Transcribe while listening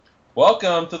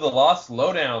Welcome to the Lost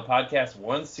Lowdown, podcast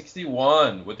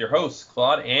 161, with your hosts,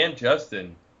 Claude and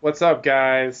Justin. What's up,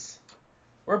 guys?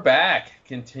 We're back,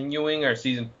 continuing our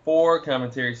season 4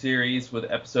 commentary series with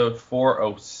episode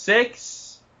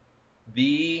 406,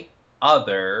 The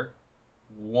Other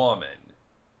Woman.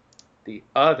 The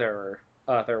other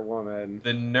woman.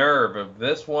 The nerve of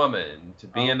this woman to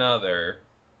be another.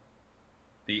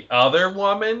 The other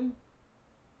woman?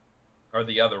 Or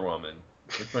the other woman?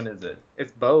 Which one is it?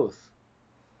 It's both.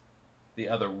 The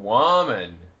other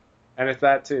woman. And it's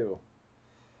that too.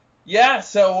 Yeah,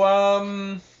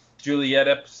 so, Juliet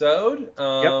episode.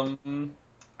 Yep.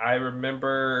 I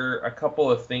remember a couple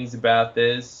of things about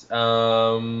this,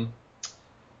 but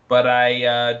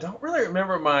I don't really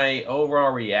remember my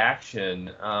overall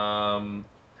reaction, how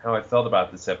I felt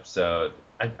about this episode.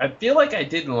 I feel like I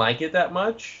didn't like it that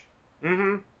much,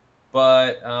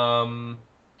 but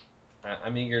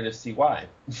I'm eager to see why.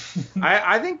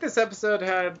 I think this episode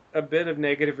had a bit of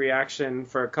negative reaction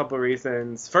for a couple of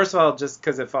reasons. First of all, just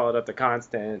because it followed up The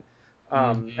Constant.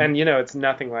 And, it's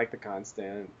nothing like The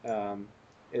Constant.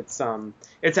 It's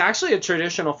actually a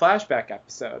traditional flashback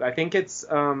episode. I think it's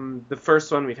the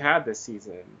first one we've had this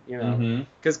season,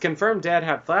 because Confirmed Dead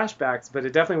had flashbacks, but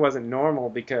it definitely wasn't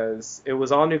normal because it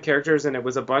was all new characters and it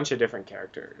was a bunch of different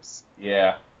characters.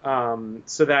 Yeah.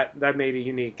 So that made it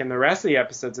unique, and the rest of the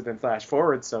episodes have been flash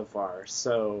forward so far.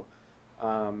 So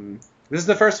this is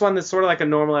the first one that's sort of like a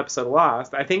normal episode of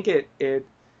Lost. I think it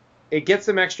gets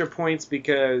some extra points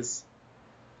because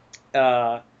it's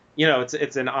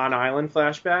an on-island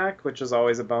flashback, which is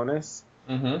always a bonus.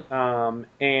 And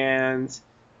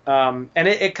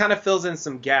it kind of fills in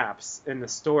some gaps in the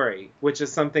story, which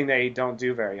is something they don't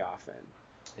do very often.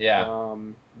 Yeah.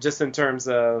 Just in terms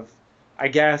of, I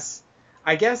guess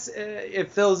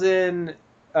it fills in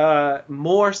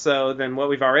more so than what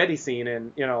we've already seen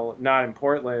in, Not in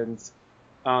Portland.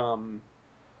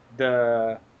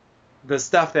 The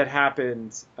stuff that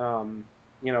happened, from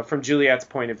Juliet's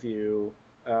point of view,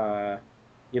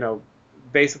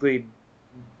 basically,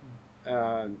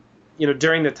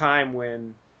 during the time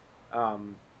when, I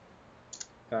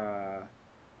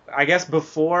guess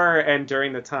before and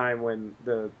during the time when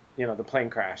the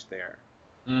plane crashed there.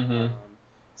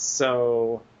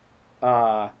 So,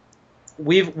 I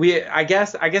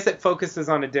guess it focuses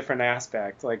on a different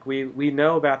aspect. Like we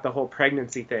know about the whole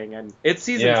pregnancy thing, and it's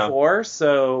season 4,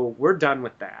 so we're done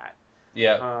with that.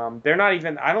 Yeah. They're not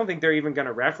even. I don't think they're even going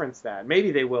to reference that.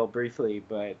 Maybe they will briefly,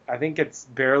 but I think it's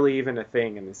barely even a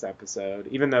thing in this episode.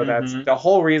 Even though that's the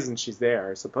whole reason she's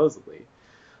there, supposedly.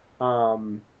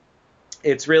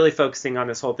 It's really focusing on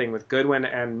this whole thing with Goodwin,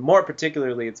 and more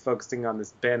particularly, it's focusing on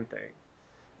this Ben thing.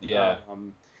 Yeah.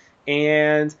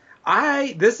 And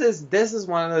this is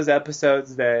one of those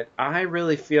episodes that I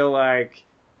really feel like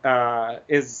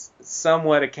is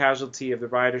somewhat a casualty of the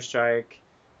writer's strike,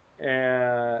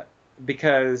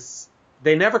 because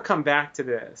they never come back to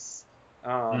this. You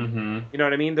know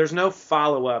what I mean? There's no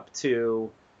follow-up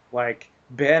to, like,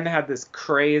 Ben had this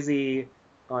crazy,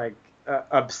 like,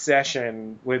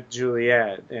 obsession with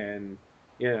Juliet, and,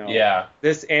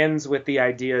 this ends with the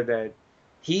idea that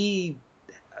he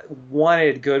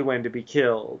wanted Goodwin to be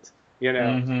killed,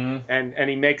 and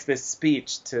he makes this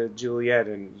speech to Juliet,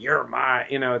 and you're my,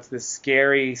 it's this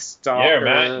scary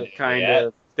stalker kind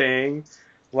of thing.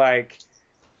 Like,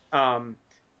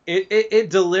 it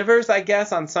delivers, I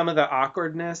guess, on some of the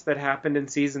awkwardness that happened in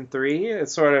season 3. It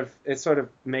sort of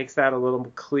makes that a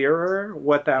little clearer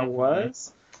what that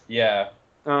was. Yeah.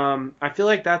 I feel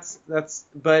like that's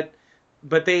but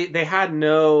they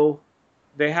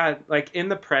had like in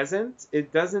the present,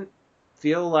 it doesn't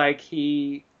feel like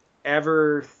he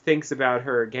ever thinks about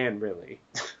her again, really.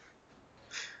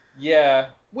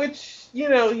 Yeah, which,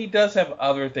 he does have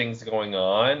other things going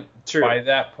on. True. By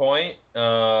that point.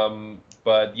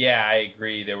 But yeah, I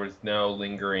agree. There was no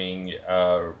lingering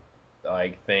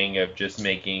thing of just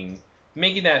making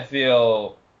that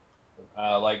feel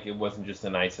like it wasn't just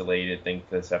an isolated thing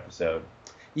for this episode.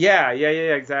 Yeah,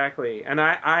 exactly. And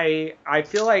I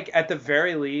feel like at the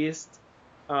very least,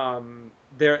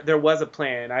 there was a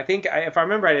plan. I think, if I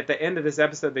remember right, at the end of this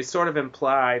episode, they sort of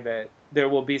imply that there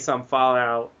will be some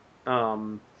fallout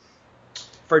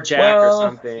for Jack or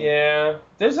something. Yeah,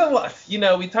 there's a lot.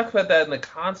 We talked about that in The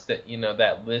Constant.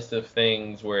 That list of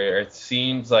things where it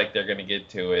seems like they're gonna get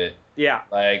to it. Yeah.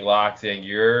 Like Locke saying,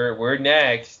 we're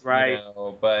next. Right.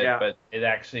 But it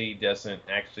actually doesn't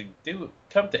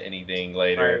come to anything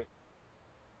later. Right.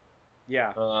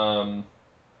 Yeah.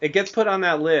 It gets put on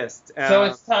that list. So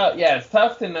it's tough. Yeah, it's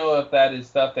tough to know if that is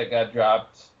stuff that got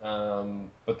dropped,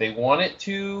 but they want it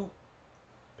to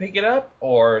pick it up,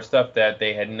 or stuff that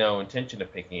they had no intention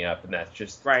of picking up, and that's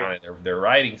just kind of their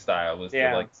writing style was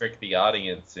to like trick the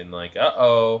audience and like,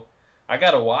 I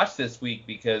gotta watch this week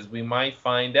because we might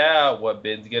find out what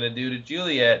Ben's gonna do to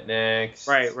Juliet next.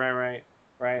 Right.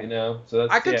 You know, so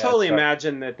that's, I could totally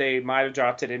imagine that they might have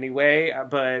dropped it anyway,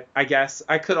 but I guess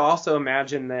I could also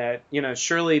imagine that, you know,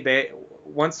 surely they,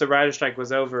 once the writer's strike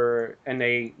was over and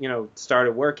they, you know,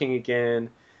 started working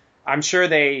again, I'm sure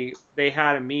they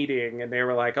had a meeting and they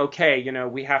were like, okay, you know,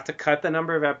 we have to cut the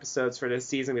number of episodes for this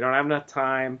season. We don't have enough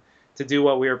time to do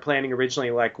what we were planning originally.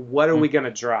 Like, what are we going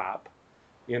to drop?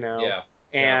 You know? Yeah.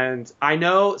 And I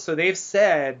know, so they've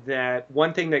said that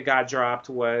one thing that got dropped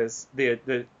was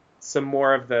the some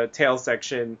more of the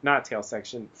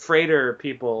freighter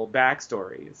people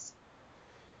backstories.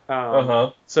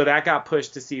 So that got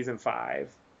pushed to season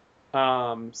 5.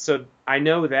 So I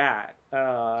know that,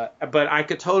 but I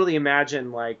could totally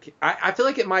imagine, like, I feel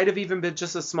like it might have even been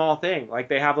just a small thing. Like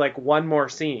they have like one more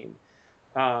scene,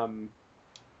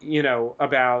 you know,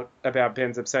 about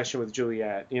Ben's obsession with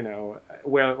Juliet, you know,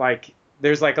 where like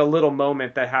there's like a little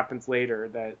moment that happens later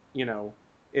that, you know,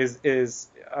 is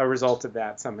a result of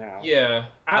that somehow. Yeah.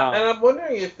 And I'm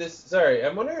wondering if this is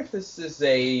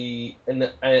a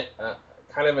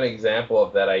kind of an example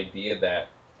of that idea that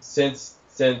since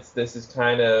this is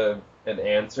kind of an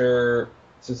answer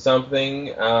to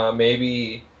something,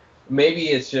 maybe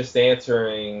it's just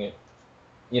answering,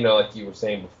 you know, like you were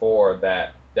saying before,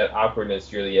 that awkwardness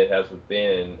Juliet has with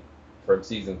Ben from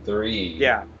season 3.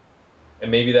 Yeah. And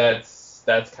maybe that's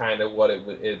kind of what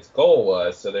its goal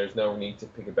was, so there's no need to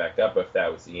pick it back up if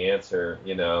that was the answer,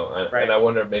 you know. And I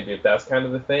wonder maybe if that's kind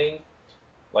of the thing.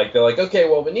 Like, they're like, okay,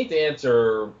 well, we need to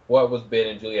answer what was Ben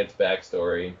and Juliet's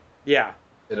backstory. Yeah.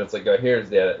 And it's like, oh, here's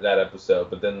that episode.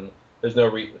 But then there's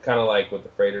no kind of like with the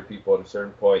freighter people at a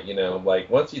certain point, you know, like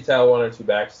once you tell one or two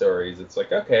backstories, it's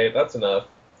like, okay, that's enough.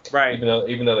 Right.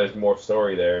 Even though there's more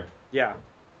story there. Yeah.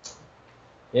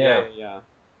 Yeah.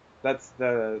 That's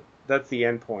the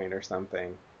end point or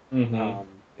something. Mm-hmm.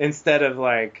 Instead of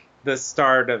like the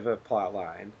start of a plot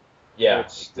line. Yeah,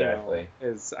 which, exactly. You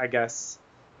know, is, I guess,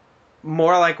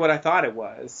 more like what I thought it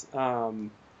was.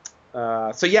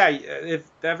 So yeah,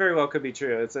 that very well could be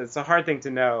true. It's a hard thing to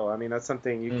know. I mean, that's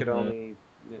something you could only,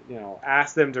 you know,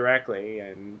 ask them directly,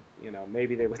 and you know,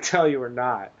 maybe they would tell you or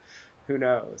not. Who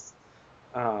knows?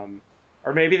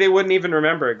 Or maybe they wouldn't even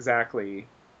remember exactly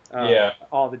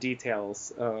all the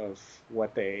details of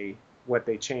what they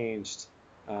changed,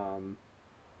 you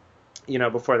know,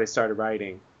 before they started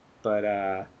writing.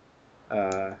 But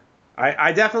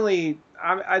I definitely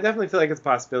feel like it's a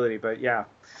possibility. But yeah,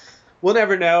 we'll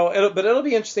never know. It'll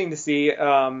be interesting to see.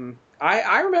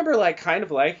 I remember like kind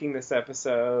of liking this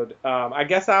episode. I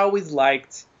guess I always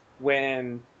liked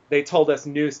when they told us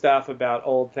new stuff about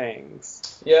old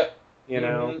things. Yep. You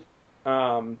know.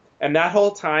 And that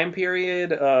whole time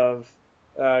period of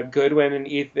Goodwin and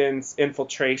Ethan's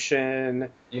infiltration,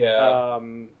 you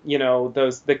know,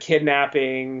 the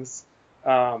kidnappings,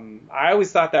 I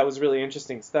always thought that was really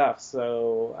interesting stuff.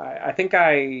 So I think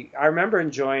I remember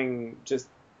enjoying just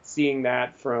seeing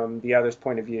that from the other's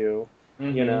point of view,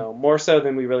 you know, more so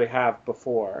than we really have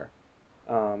before.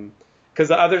 Because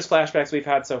the others flashbacks we've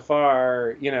had so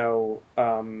far, you know,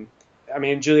 I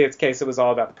mean, in Juliet's case, it was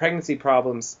all about the pregnancy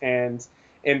problems, and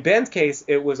in Ben's case,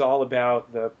 it was all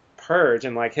about the purge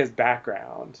and like his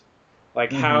background,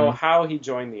 like how he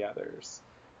joined the others,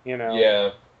 you know.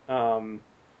 Yeah.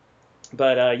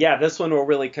 But this one will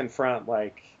really confront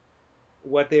like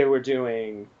what they were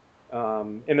doing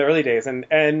in the early days,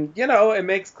 and you know, it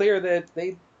makes clear that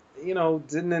they, you know,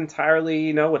 didn't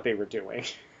entirely know what they were doing.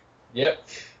 Yep.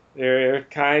 They're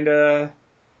kind of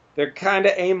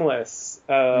aimless.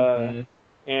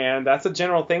 And that's a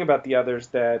general thing about the others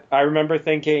that I remember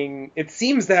thinking, it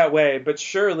seems that way, but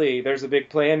surely there's a big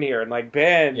plan here. And like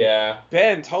Ben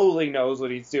totally knows what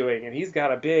he's doing, and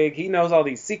he knows all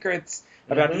these secrets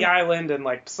about the island, and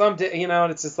like you know,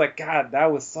 and it's just like, God,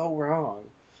 that was so wrong.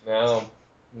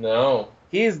 No.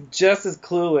 He's just as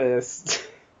clueless.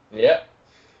 Yep.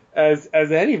 as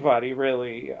anybody,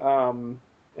 really. And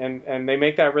they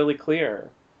make that really clear.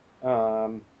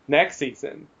 Next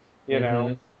season, you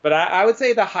know. But I would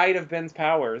say the height of Ben's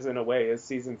powers, in a way, is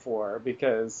season 4,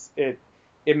 because it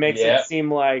makes it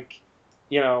seem like,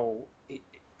 you know,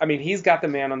 I mean, he's got the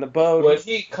man on the boat. What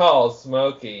he calls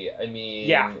Smokey, I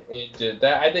mean,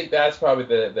 I think that's probably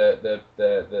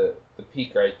the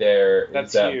peak right there.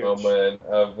 That's that huge. Moment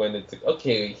of when it's like,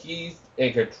 okay, he's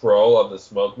in control of the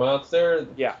smoke monster.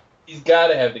 Yeah. He's got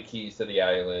to have the keys to the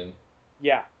island.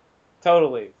 Yeah,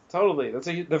 totally.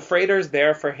 The freighter's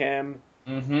there for him.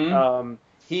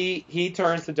 he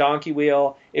turns the donkey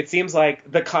wheel. It seems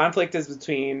like the conflict is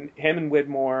between him and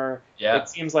Widmore. Yeah. It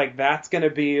seems like that's going to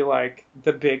be like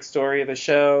the big story of the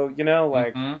show,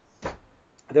 like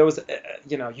there was,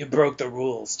 you broke the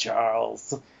rules,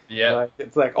 Charles. Yeah. Like,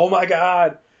 it's like, oh my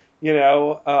God,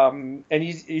 and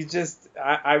you just,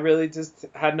 I really just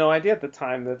had no idea at the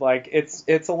time that like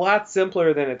it's a lot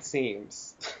simpler than it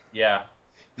seems. Yeah.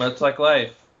 Much like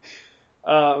life.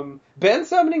 Ben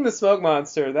summoning the smoke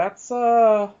monster, that's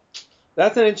an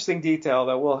interesting detail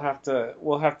that we'll have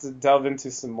to delve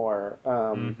into some more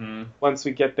once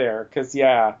we get there, because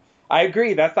I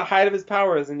agree, that's the height of his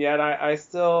powers, and yet I'm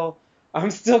still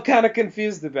kind of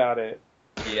confused about it.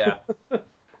 Yeah.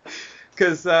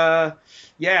 Because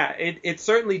it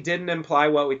certainly didn't imply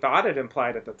what we thought it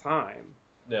implied at the time.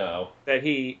 No. That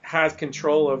he has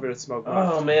control over the smoke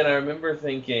monster. Oh man, I remember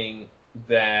thinking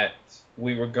that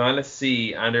we were gonna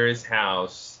see under his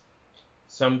house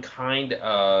some kind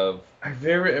of. I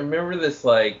remember this,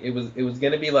 like it was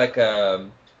gonna be like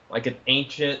an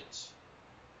ancient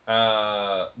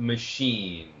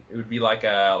machine. It would be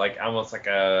almost like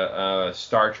a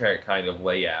Star Trek kind of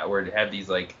layout where it had these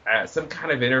like some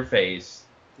kind of interface.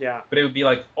 Yeah. But it would be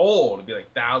like old. It'd be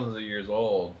like thousands of years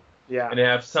old. Yeah. And it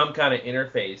have some kind of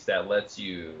interface that lets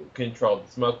you control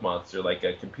the smoke monster, like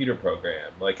a computer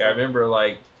program. Like I remember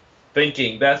like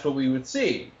thinking that's what we would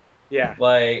see. Yeah.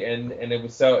 Like and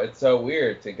it's so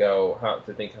weird to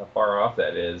think how far off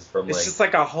that is from it's just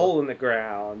like a hole in the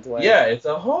ground. Like... Yeah, it's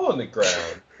a hole in the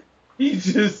ground. he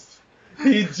just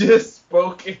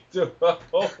spoke into a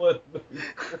hole in the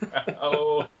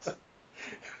ground.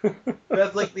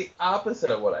 That's like the opposite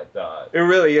of what I thought. It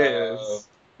really is.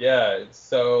 Yeah, it's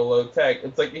so low tech.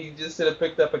 It's like he just should have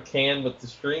picked up a can with the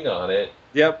string on it.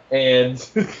 Yep. And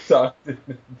talked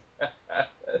into that.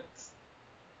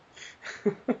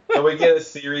 And we get a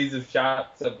series of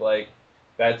shots of like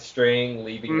that string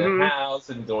leaving the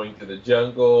house and going to the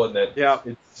jungle, and that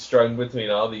it's strung between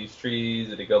all these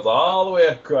trees, and it goes all the way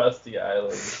across the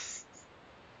island.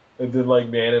 And then like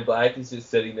Man in Black is just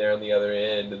sitting there on the other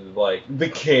end, and like the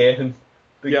can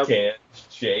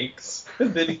shakes,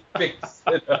 and then he picks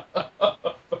it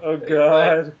up. Oh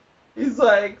God! He's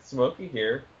like, Smokey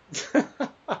here. Can I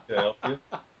help you?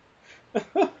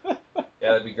 Yeah,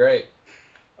 that'd be great.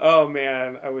 Oh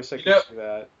man, I wish I could do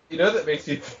that. You know that makes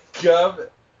me think of.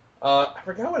 I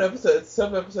forgot what episode. It's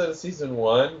some episode of season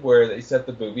 1 where they set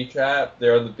the booby trap.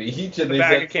 They're on the beach and the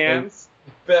bag of cans.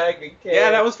 Bag of cans.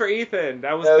 Yeah, that was for Ethan.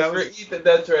 That was for Ethan.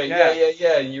 That's right.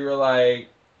 Yeah. You were like,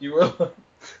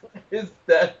 is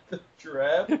that the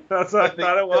trap? That's what I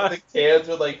thought it was. The cans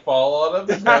would like fall on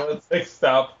them, and that was like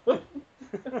stop them.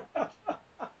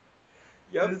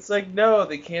 Yep. And it's like, no,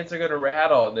 the cans are gonna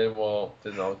rattle, and then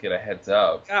I'll get a heads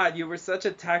up. God, you were such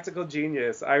a tactical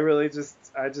genius. I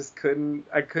just couldn't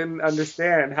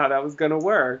understand how that was gonna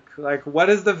work. Like, what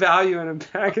is the value in a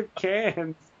bag of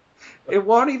cans? It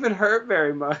won't even hurt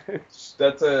very much.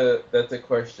 That's a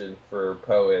question for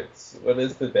poets. What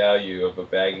is the value of a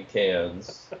bag of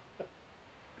cans?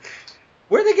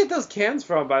 Where'd they get those cans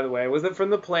from, by the way? Was it from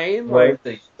the plane? Where did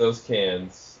they get those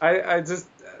cans? That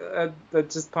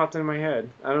just popped into my head.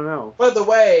 I don't know. By the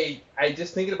way, I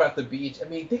just thinking about the beach. I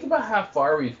mean, think about how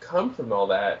far we've come from all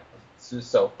that. It's just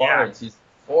so far in season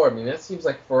 4. I mean, that seems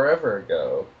like forever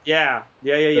ago. Yeah.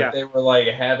 They were like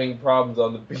having problems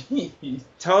on the beach.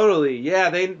 Totally. Yeah,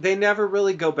 they never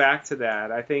really go back to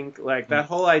that. I think like that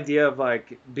whole idea of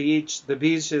like the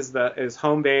beach is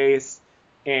home base,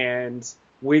 and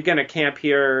we're gonna camp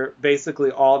here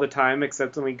basically all the time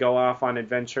except when we go off on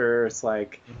adventures.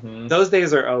 Like those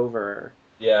days are over.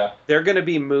 Yeah. They're gonna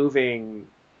be moving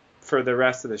for the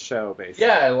rest of the show, basically.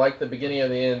 Yeah, and like the beginning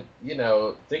of the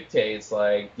end, dictates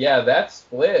like, that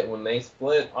split when they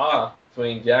split off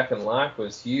between Jack and Locke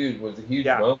was a huge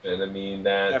moment. I mean,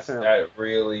 that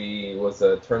really was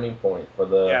a turning point for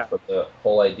the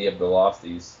whole idea of the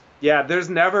Losties. Yeah,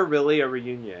 there's never really a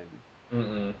reunion.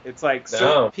 Mm-mm. It's like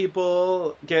certain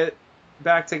people get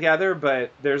back together,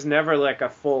 but there's never like a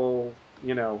full,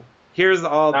 here's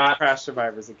all the crash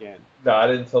survivors again. Not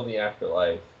until the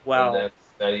afterlife. Well, and that's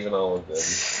not even all of them.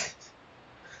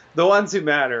 The ones who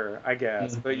matter, I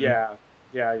guess. But yeah,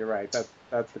 you're right.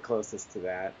 That's the closest to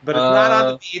that. But it's not on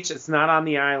the beach. It's not on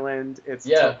the island. It's a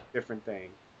totally different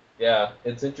thing. Yeah,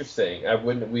 it's interesting. I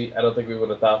don't think we would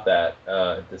have thought that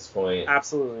at this point.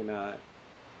 Absolutely not.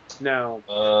 No.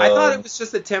 I thought it was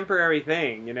just a temporary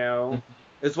thing,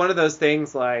 It's one of those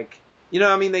things like,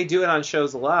 they do it on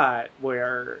shows a lot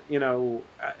where,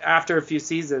 after a few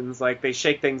seasons, like they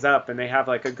shake things up and they have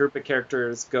like a group of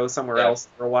characters go somewhere else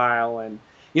for a while, and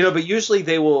but usually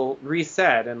they will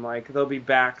reset and like they'll be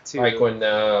back to like when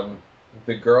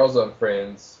the girls on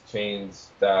Friends changed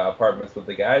apartments with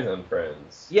the guys on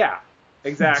Friends. Yeah,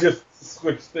 exactly. Just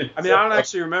switch things I mean, I don't up.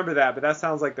 actually remember that, but that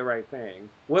sounds like the right thing.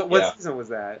 What Yeah. season was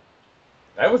that?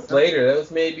 That was later. That was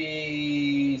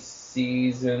maybe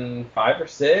season 5 or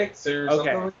 6 or something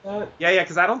Okay. like that. Yeah,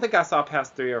 because I don't think I saw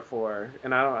past 3 or 4,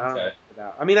 and I don't remember Okay.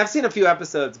 that. I mean, I've seen a few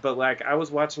episodes, but like I was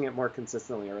watching it more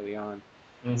consistently early on,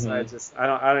 so Mm-hmm.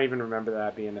 I don't even remember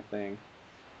that being a thing.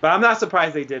 But I'm not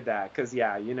surprised they did that, because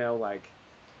yeah, like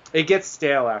it gets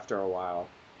stale after a while.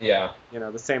 Yeah.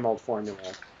 The same old formula.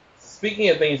 Speaking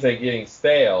of things like getting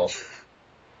stale,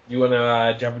 you want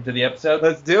to jump into the episode?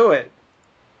 Let's do it.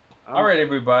 All right,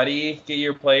 everybody, get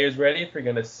your players ready if you're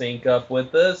going to sync up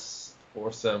with us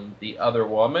for some The Other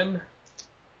Woman.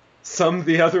 Some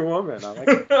the other woman. I like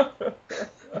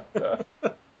it.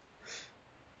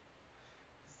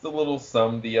 It's a little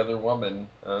Some The Other Woman.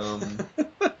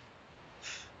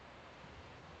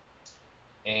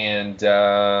 And,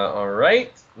 all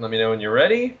right, let me know when you're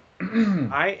ready.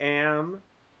 I am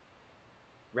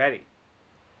ready.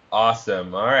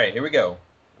 Awesome. All right, here we go.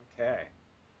 Okay.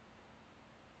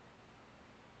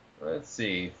 Let's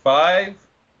see. 5,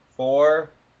 4,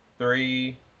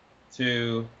 3,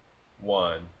 2,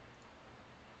 1.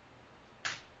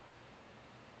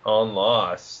 On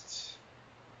Lost.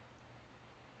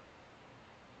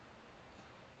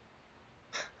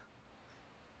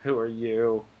 Who are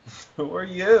you? Who are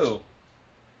you?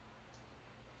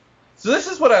 So this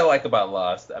is what I like about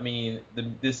Lost. I mean,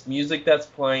 this music that's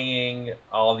playing,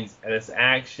 all this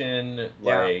action,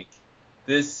 Yeah. like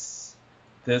this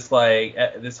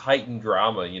heightened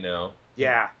drama.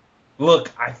 Yeah.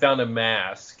 Look, I found a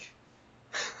mask.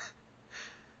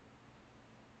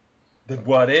 Then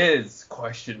what is?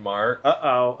 Question mark.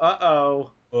 Uh-oh.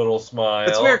 Uh-oh. Little smile.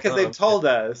 It's weird because they've told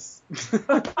us.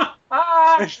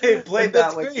 They played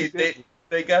That's that like great. they did.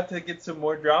 They got to get some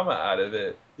more drama out of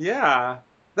it. Yeah.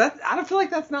 I don't feel like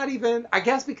that's not even. I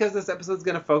guess because this episode's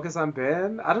gonna focus on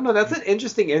Ben. I don't know. That's an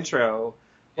interesting intro.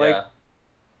 Like, Yeah.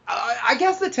 I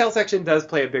guess the tail section does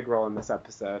play a big role in this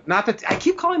episode. Not that I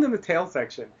keep calling them the tail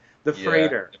section, the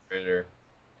freighter. The freighter.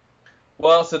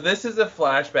 Well, so this is a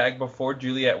flashback before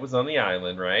Juliet was on the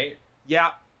island, right?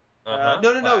 Yeah. Uh-huh.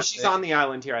 No. Classic. She's on the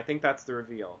island here. I think that's the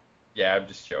reveal. Yeah, I'm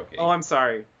just joking. Oh, I'm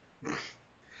sorry.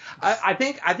 I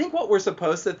think what we're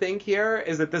supposed to think here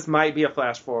is that this might be a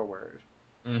flash forward.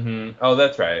 Mm-hmm. Oh,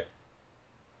 that's right.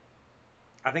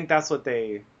 I think that's what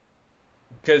they.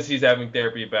 Because he's having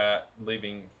therapy about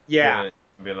leaving. Yeah.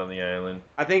 Being on the island.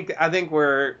 I think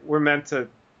we're meant to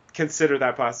consider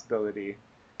that possibility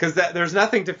because there's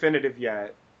nothing definitive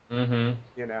yet. Mm-hmm.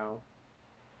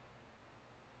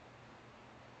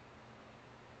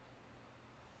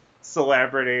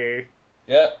 Celebrity.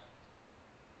 Yep.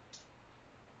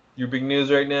 Your big news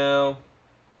right now.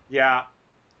 Yeah.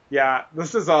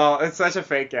 This is all. It's such a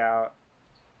fake out.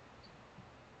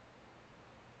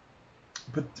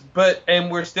 But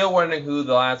we're still wondering who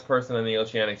the last person in the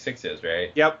Oceanic Six is,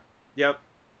 right? Yep.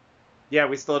 Yeah,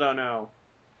 we still don't know.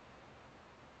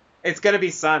 It's gonna be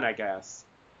Sun, I guess.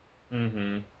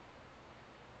 Mm-hmm.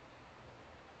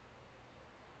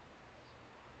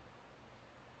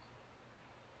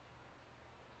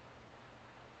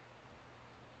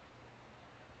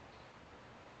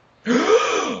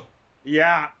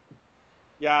 Yeah.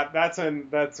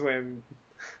 That's when.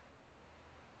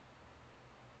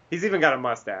 He's even got a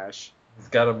mustache. He's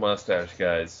got a mustache,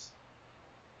 guys.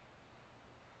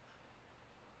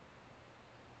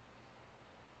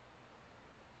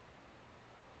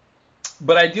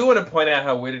 But I do want to point out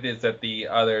how weird it is that the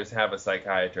others have a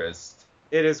psychiatrist.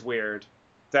 It is weird.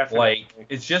 Definitely. Like,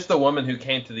 it's just the woman who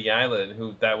came to the island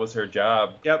who that was her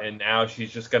job. Yep. And now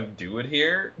she's just going to do it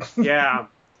here? Yeah.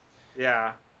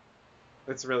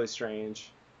 It's really strange.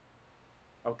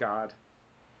 Oh, God.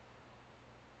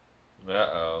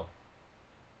 Uh-oh.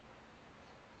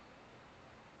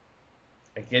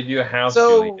 I gave you a house,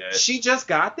 So, Juliet. she just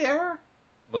got there?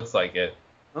 Looks like it.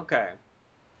 Okay.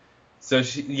 So,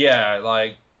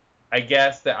 I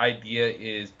guess the idea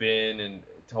is Ben and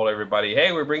told everybody,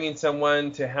 hey, we're bringing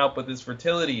someone to help with this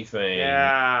fertility thing.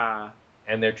 Yeah.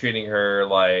 And they're treating her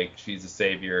like she's a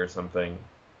savior or something.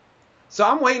 So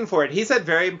I'm waiting for it. He said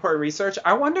very important research.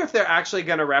 I wonder if they're actually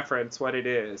going to reference what it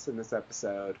is in this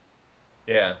episode.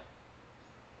 Yeah.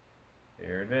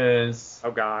 Here it is.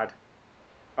 Oh, God.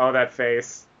 Oh, that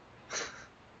face.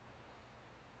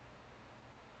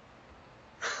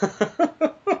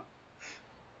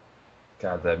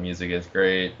 God, that music is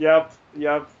great. Yep.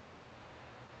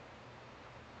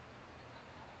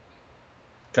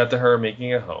 Cut to her making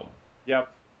it home.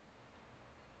 Yep.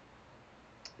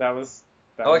 That was.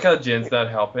 I like how Jin's not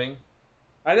helping.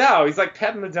 I know, he's like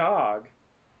petting the dog.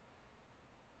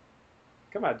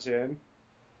 Come on, Jin.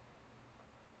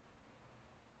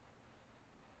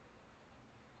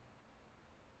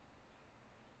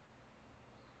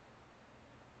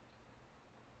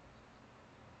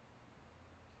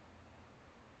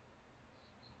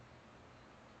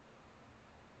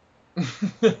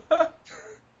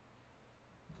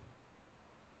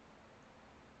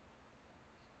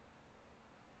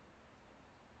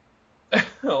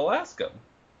 I'll ask him.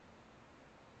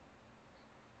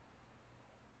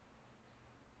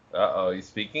 Uh-oh, he's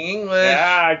speaking English.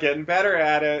 Yeah, getting better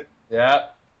at it. Yeah.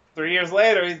 3 years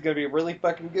later, he's gonna be really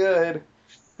fucking good.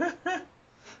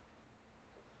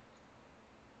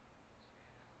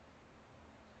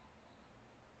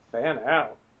 Fan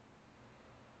out.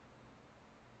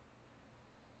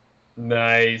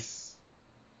 Nice.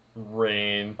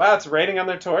 Rain. Wow, it's raining on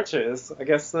their torches. I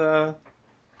guess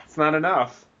it's not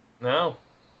enough. No.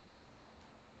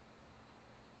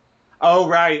 Oh,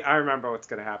 right. I remember what's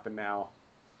gonna happen now.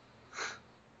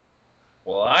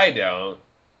 Well, I don't.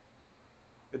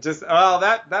 It just, well,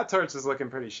 that torch is looking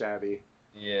pretty shabby.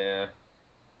 Yeah.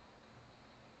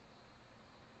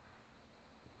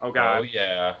 Oh, God. Oh,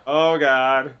 yeah. Oh,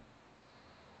 God.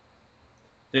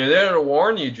 They're there to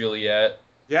warn you, Juliet.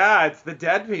 Yeah, it's the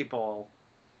dead people.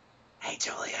 Hey,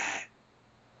 Juliet.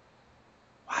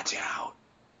 Watch out.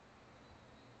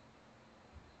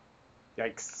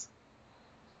 Yikes.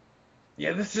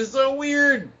 Yeah, this is so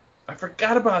weird. I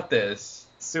forgot about this.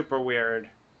 Super weird.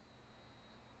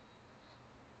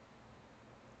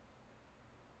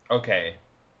 Okay.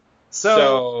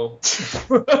 So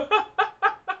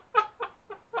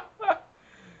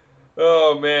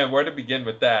Oh, man, where to begin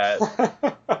with that?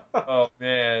 Oh,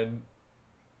 man.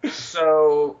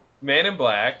 So, Man in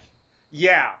Black.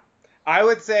 Yeah, I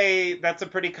would say that's a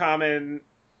pretty common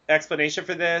explanation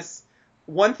for this.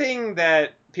 One thing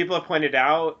that people have pointed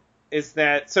out is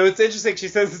that, so it's interesting, she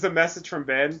says it's a message from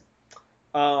Ben.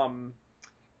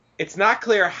 It's not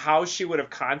clear how she would have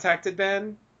contacted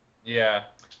Ben. Yeah.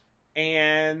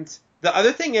 And the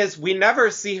other thing is, we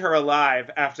never see her alive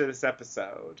after this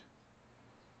episode.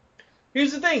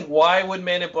 Here's the thing. Why would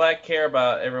Man in Black care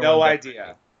about everyone? No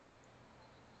idea.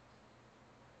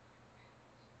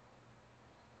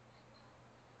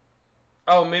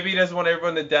 Oh, maybe he doesn't want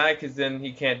everyone to die because then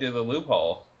he can't do the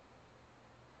loophole.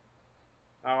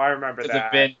 Oh, I remember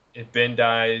that. If Ben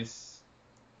dies...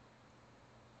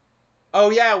 Oh,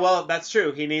 yeah, well, that's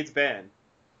true. He needs Ben.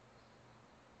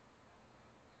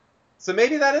 So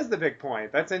maybe that is the big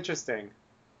point. That's interesting.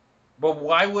 But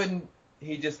why wouldn't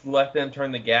he just let them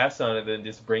turn the gas on and then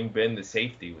just bring Ben to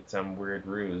safety with some weird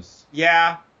ruse?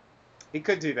 Yeah, he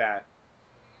could do that.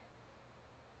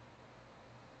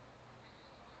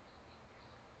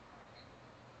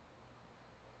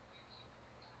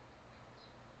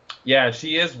 Yeah,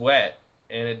 she is wet,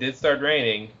 and it did start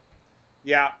raining.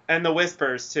 Yeah, and the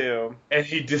whispers, too. And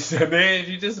he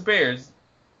disappears.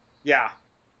 Yeah.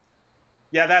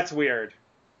 Yeah, that's weird.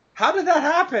 How did that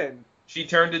happen? She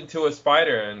turned into a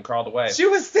spider and crawled away. She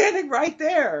was standing right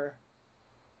there.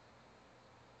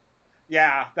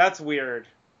 Yeah, that's weird.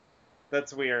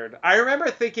 That's weird. I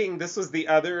remember thinking this was the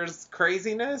other's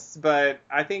craziness, but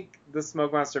I think the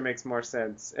smoke monster makes more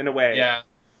sense in a way. Yeah.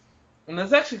 And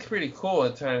that's actually pretty cool.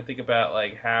 I'm trying to think about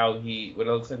like how what it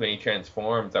looks like when he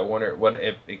transforms. I wonder what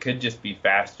if it could just be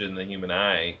faster than the human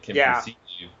eye can perceive.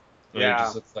 Or it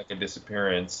just looks like a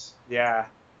disappearance. Yeah.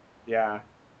 Yeah.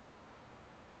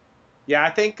 Yeah,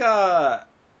 I think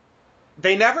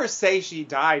they never say she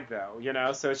died though, you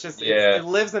know, so it's just it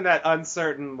lives in that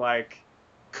uncertain, like,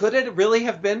 could it really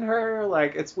have been her?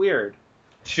 Like, it's weird.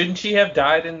 Shouldn't she have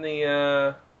died in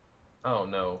the oh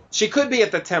no. She could be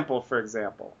at the temple, for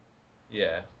example.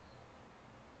 Yeah.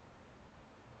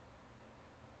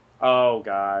 Oh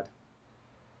God.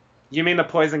 You mean the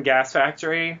poison gas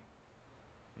factory?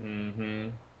 Mm-hmm.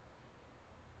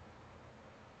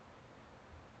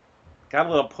 Got a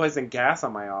little poison gas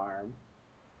on my arm.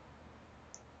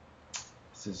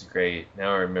 This is great.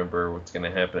 Now I remember what's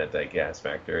gonna happen at that gas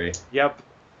factory. Yep.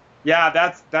 Yeah,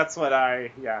 that's what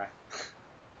yeah.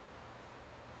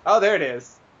 Oh, there it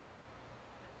is.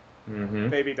 Mm-hmm.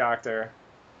 Baby doctor.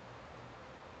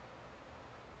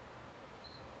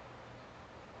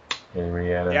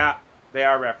 Henrietta. Yeah, they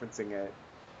are referencing it.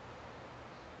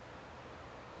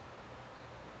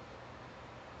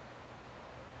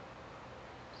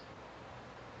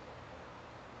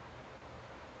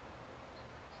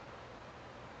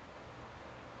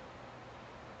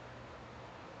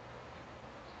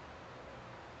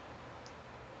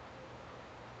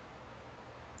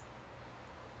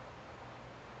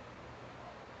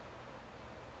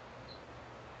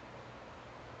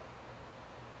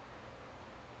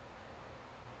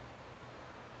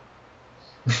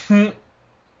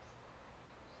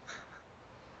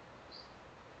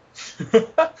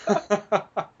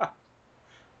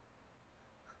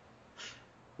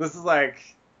 This is like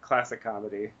classic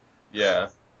comedy. Yeah.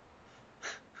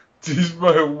 She's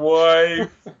my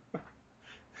wife.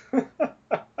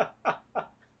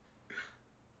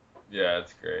 Yeah,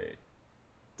 it's great.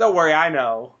 Don't worry, I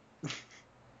know.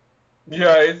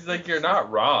 Yeah, it's like you're not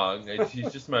wrong.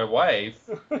 She's just my wife.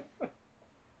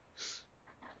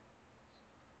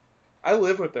 I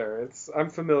live with her. I'm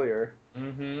familiar.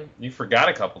 Mm-hmm. You forgot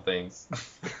a couple things.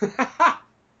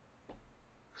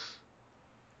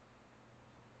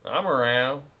 I'm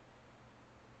around.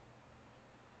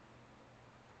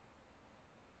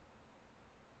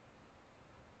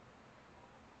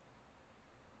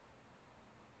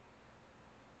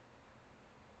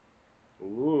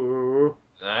 Ooh.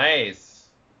 Nice.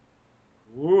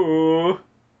 Ooh.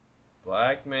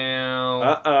 Blackmail.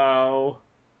 Uh-oh.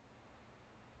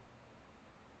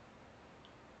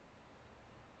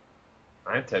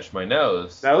 I touched my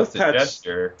nose. Nose That's a touch.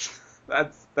 gesture.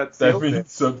 That That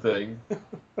means something.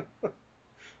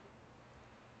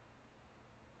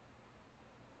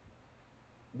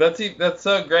 That's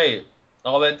so great.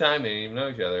 All that time they didn't even know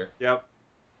each other. Yep.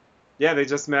 Yeah, they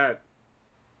just met.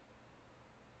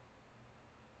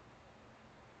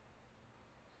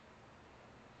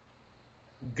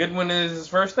 Goodwin is his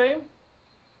first name?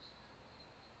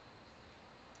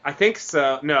 I think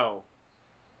so. No.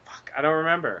 Fuck, I don't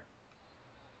remember.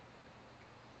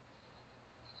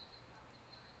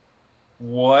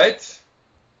 What?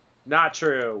 Not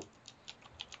true.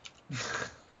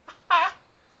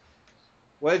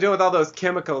 What are they doing with all those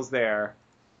chemicals there?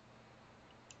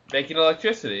 Making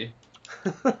electricity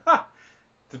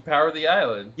to power the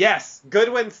island. Yes,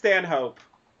 Goodwin Stanhope.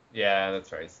 Yeah,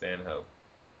 that's right, Stanhope.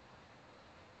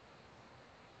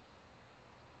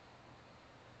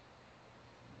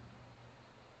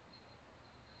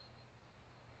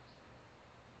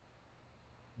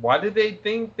 Why did they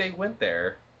think they went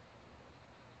there?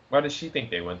 Why does she think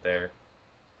they went there?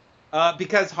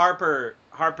 Because Harper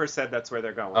said that's where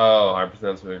they're going. Oh,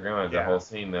 100% we're going. The Yeah. whole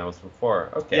scene that was before.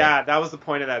 Okay. Yeah, that was the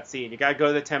point of that scene. You gotta go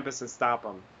to the Tempest and stop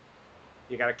him.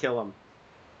 You gotta kill him.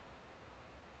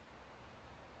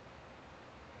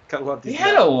 Gotta love They these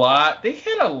had men. a lot. They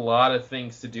had a lot of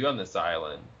things to do on this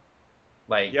island.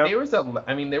 Like Yep. there was a.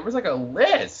 I mean, there was like a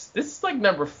list. This is like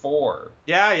number 4.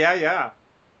 Yeah.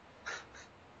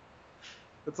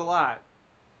 It's a lot.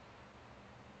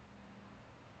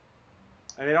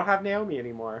 And they don't have Naomi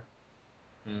anymore.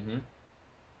 Mm-hmm.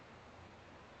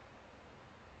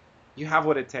 You have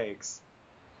what it takes.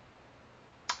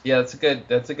 Yeah, that's a good.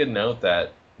 That's a good note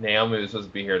that Naomi was supposed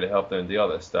to be here to help them do all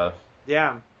this stuff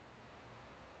Yeah.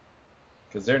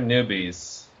 because they're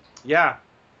newbies. Yeah.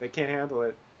 They can't handle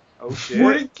it. Oh shit.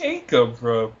 Where did Kate come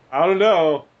from? I don't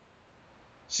know.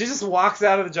 She just walks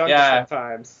out of the jungle Yeah.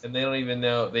 sometimes. And they don't even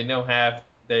know. They know half.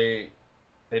 They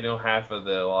know half of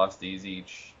the Losties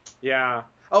each. Yeah.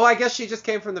 Oh, I guess she just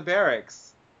came from the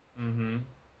barracks. Mm-hmm.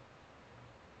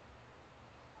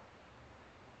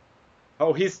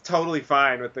 Oh, he's totally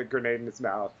fine with the grenade in his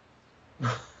mouth.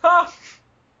 I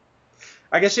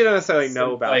I guess she doesn't necessarily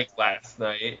know about like it. last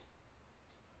night.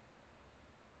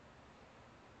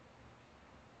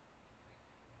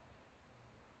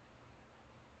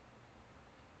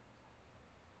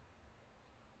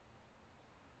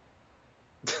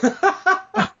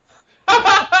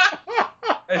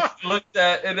 I looked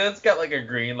at and it's got like a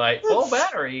green light, full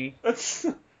battery.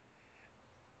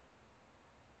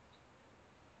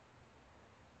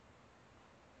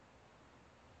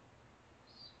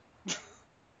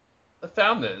 I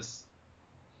found this.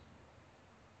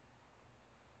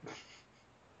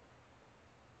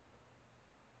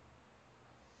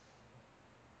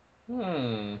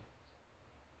 Hmm.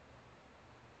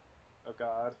 Oh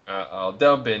god. Uh-oh,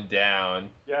 dumping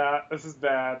down. Yeah, this is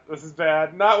bad. This is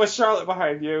bad. Not with Charlotte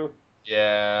behind you.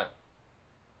 Yeah.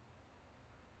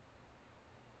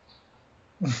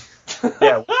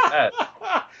 Yeah, what's that?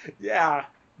 Yeah.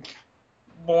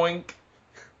 Boink.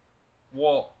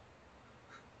 Walt.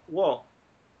 Whoa.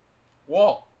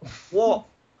 Walt. Whoa.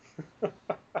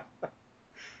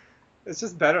 It's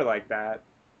just better like that.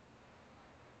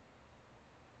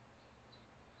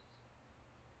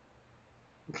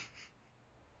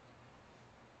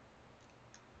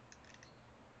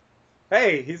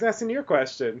 Hey, he's asking your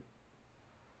question.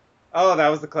 Oh, that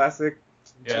was the classic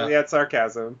Yeah. Juliet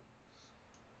sarcasm.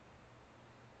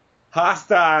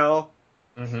 Hostile.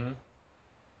 Mm-hmm.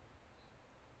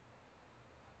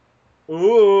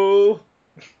 Ooh.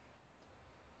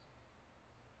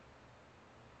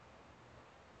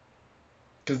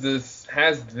 Because this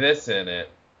has this in it.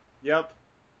 Yep.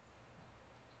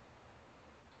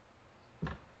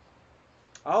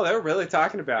 Oh, they were really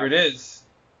talking Here about it it. is.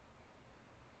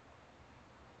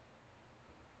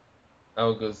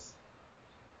 Oh, it goes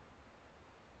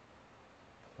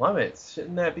plummets.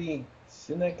 Shouldn't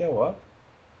that go up?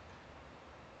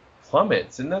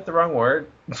 Plummets. Isn't that the wrong word?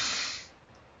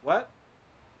 What?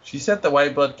 She said the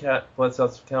white blood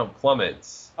cells count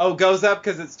plummets. Oh, goes up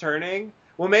because it's turning?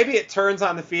 Well, maybe it turns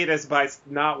on the fetus by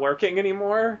not working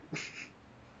anymore.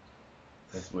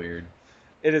 That's weird.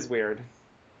 It is weird.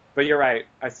 But you're right.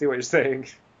 I see what you're saying.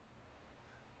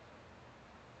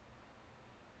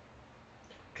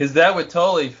 Because that would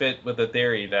totally fit with the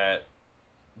theory that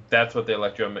that's what the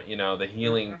the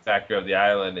healing Mhm. factor of the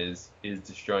island is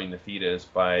destroying the fetus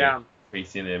by Yeah.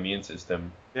 increasing the immune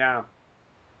system. Yeah.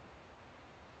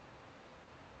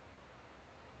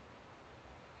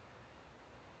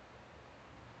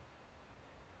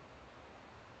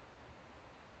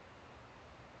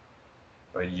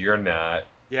 But you're not.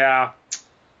 Yeah.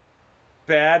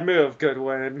 Bad move,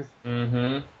 Goodwin.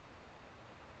 Mm-hmm.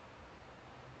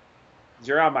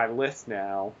 You're on my list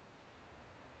now.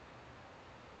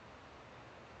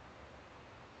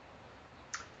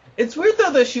 It's weird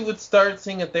though that she would start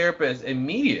seeing a therapist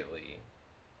immediately.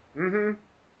 Mm-hmm.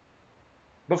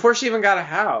 Before she even got a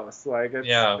house. Like,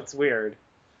 Yeah. it's weird.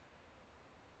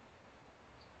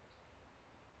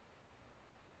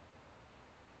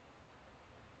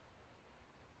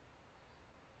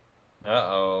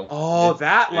 Uh-oh. Oh,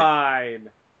 that line.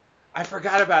 I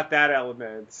forgot about that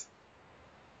element.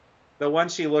 The one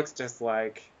she looks just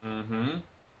Mm-hmm.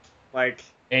 like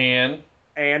And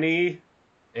Annie,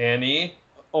 Annie.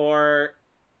 or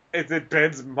is it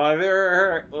Ben's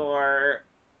mother, or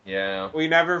Yeah. we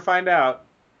never find out.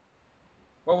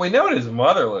 Well, we know what his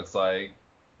mother looks like.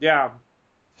 Yeah,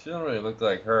 She doesn't really look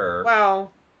like her.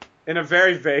 well, in a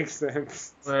very vague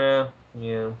sense.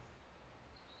 Yeah.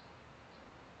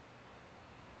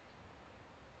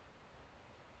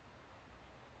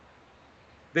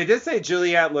 They did say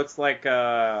Juliet looks like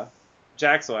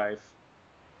Jack's wife.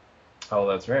 Oh,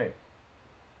 that's right.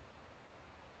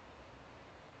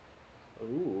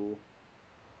 Ooh.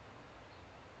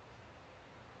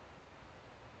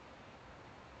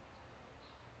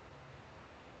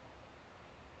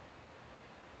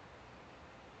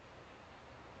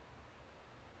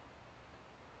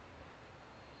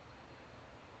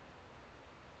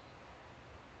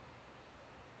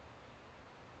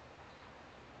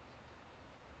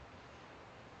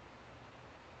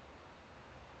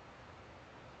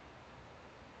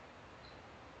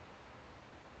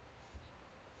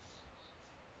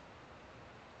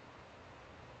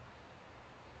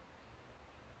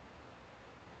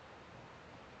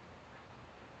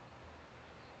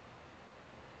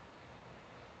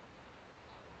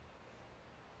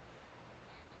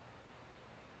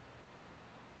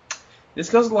 This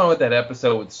goes along with that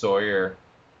episode with Sawyer,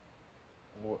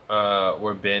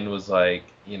 where Ben was like,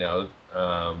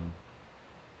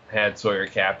 had Sawyer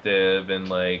captive, and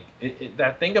like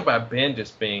that thing about Ben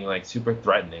just being like super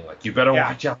threatening, like you better Yeah.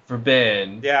 watch out for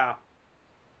Ben. Yeah.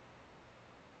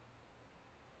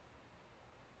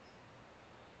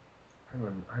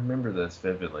 I remember this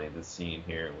vividly. This scene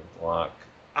here with Locke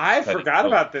I cutting forgot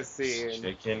open about this scene,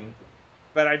 chicken.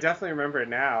 but I definitely remember it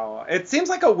now. It seems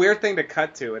like a weird thing to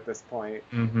cut to at this point.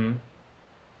 Mm-hmm.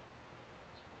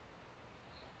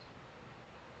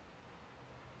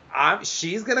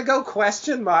 She's gonna go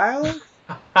question Miles?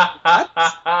 What?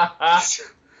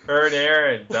 Her and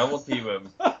Aaron double team him.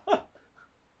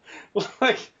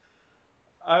 Like,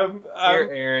 Here,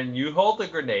 Aaron, you hold the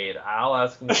grenade. I'll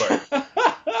ask him first.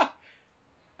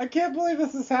 I can't believe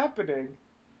this is happening.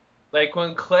 Like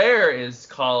when Claire is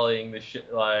calling the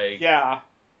shit, like Yeah.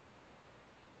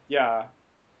 Yeah.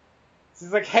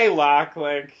 She's like, hey, Locke,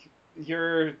 like,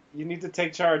 you need to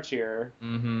take charge here.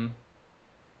 Mm-hmm.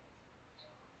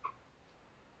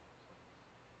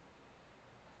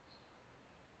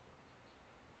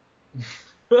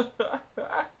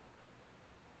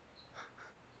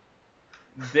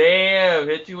 Damn,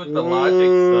 hit you with the logic,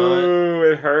 son. Ooh,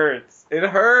 it hurts. It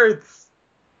hurts.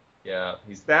 Yeah,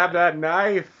 he's Stab that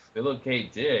knife. Little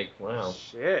Kate Dick. Wow.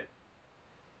 Shit.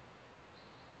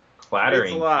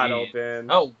 Clattering. It's a lot, cheese. Open.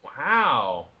 Oh,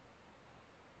 wow.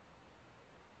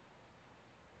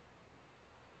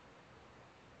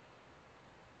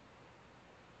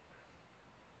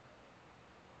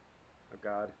 Oh,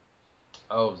 God.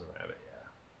 Oh, it was a rabbit, yeah.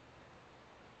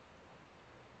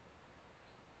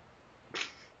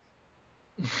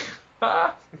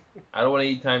 I don't want to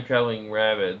eat time traveling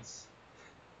rabbits.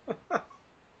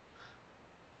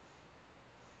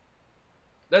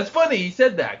 That's funny he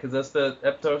said that because that's the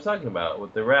episode I was talking about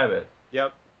with the rabbit.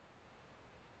 Yep.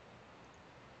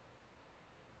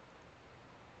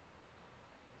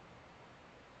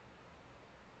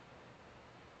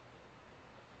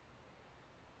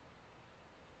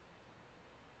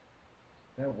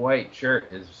 That white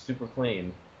shirt is super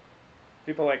clean.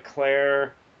 People like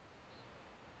Claire.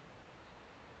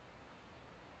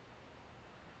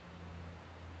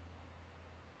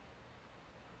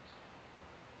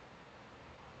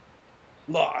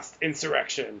 Lost.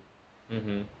 Insurrection.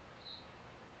 Mm-hmm.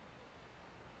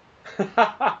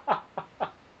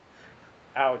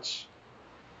 Ouch.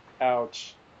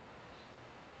 Ouch.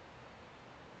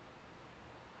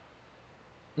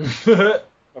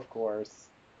 Of course.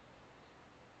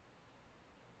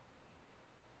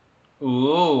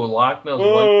 Ooh, Locknell's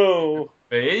one Whoa.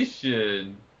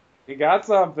 participation. You got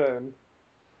something.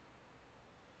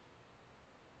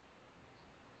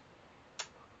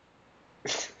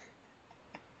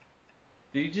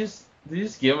 Did you just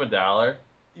give him $1?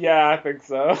 Yeah, I think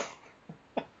so.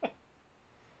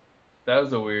 That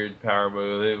was a weird power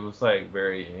move. It was like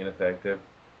very ineffective.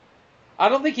 I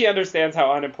don't think he understands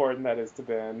how unimportant that is to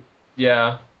Ben.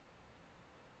 Yeah.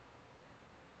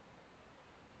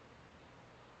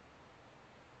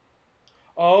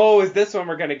 Oh, is this when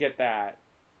we're gonna get that?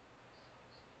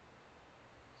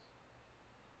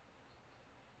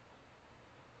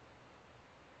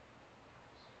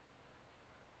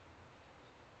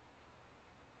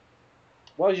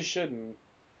 Well, you shouldn't.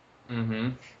 Mm-hmm.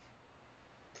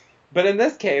 But in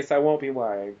this case, I won't be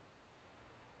lying.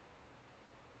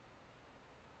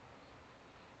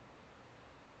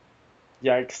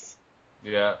 Yikes.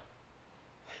 Yeah.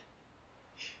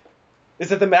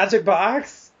 Is it the magic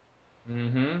box?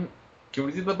 Mm-hmm. Can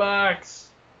we see the box?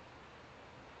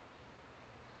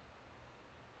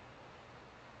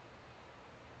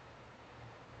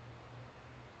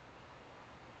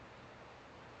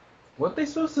 What they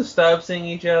supposed to stop seeing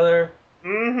each other?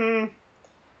 Mm-hmm.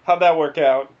 How'd that work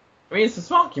out? I mean, it's a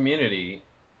small community.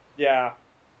 Yeah.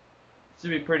 It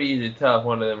should be pretty easy to tell if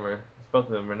one of them or both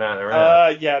of them are not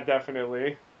around. Yeah,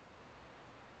 definitely.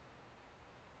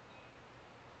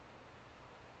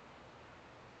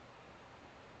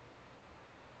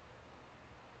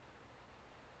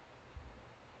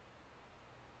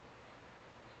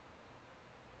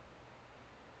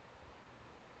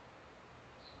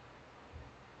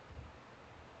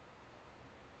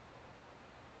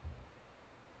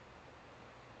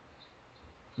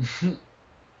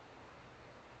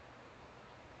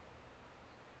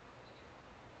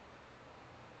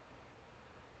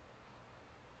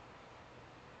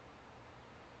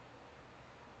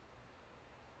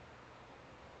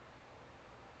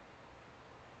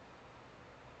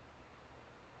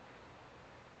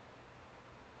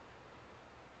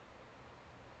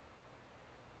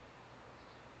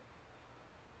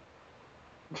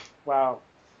 Wow.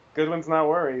 Goodwin's not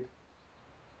worried.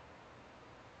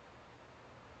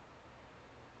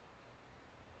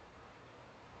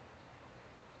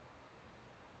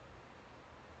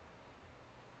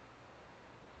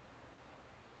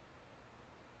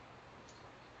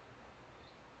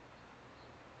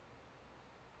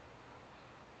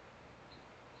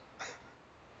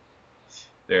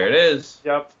 There it is.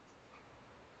 Yep.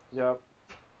 Yep.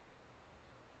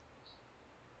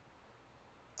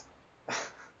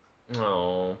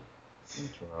 Oh,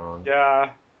 what's wrong?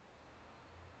 Yeah.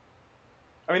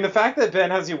 I mean, the fact that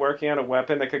Ben has you working on a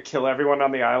weapon that could kill everyone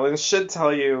on the island should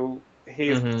tell you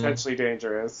he's Mm-hmm. potentially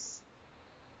dangerous.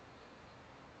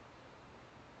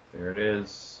 There it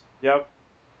is. Yep.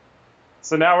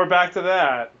 So now we're back to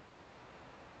that.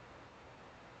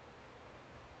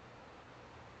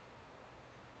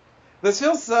 This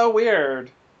feels so weird.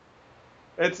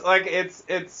 It's like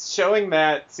it's showing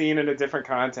that scene in a different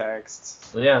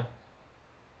context. Yeah.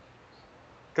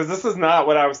 Because this is not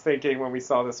what I was thinking when we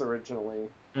saw this originally.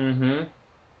 Mm-hmm.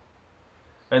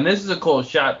 And this is a cool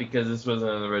shot because this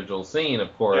wasn't an original scene, of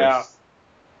Yeah. course.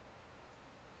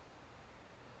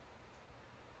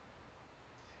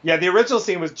 Yeah, the original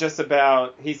scene was just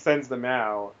about he sends them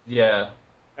out. Yeah.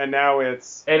 And now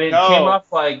it's And it came no.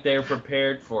 off like they're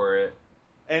prepared for it.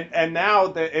 And now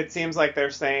that it seems like they're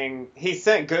saying he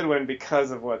sent Goodwin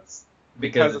because of what's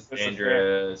Because it's of this affair.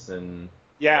 dangerous and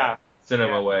Yeah. send him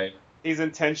Yeah. away. He's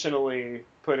intentionally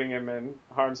putting him in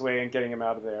harm's way and getting him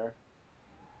out of there.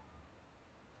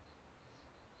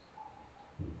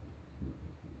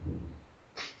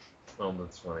 Oh,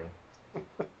 that's funny.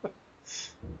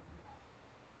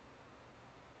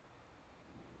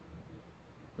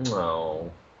 Oh.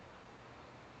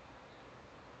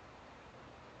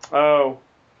 Oh,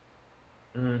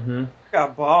 Mm-hmm.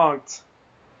 got bonked.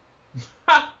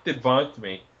 Ha! Debunked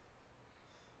me.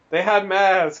 They had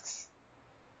masks.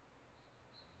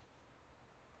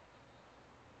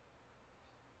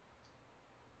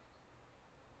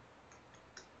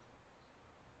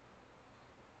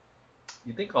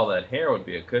 You'd think all that hair would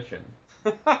be a cushion.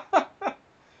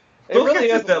 definitely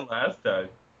said is. that last time.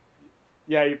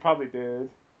 Yeah, you probably did.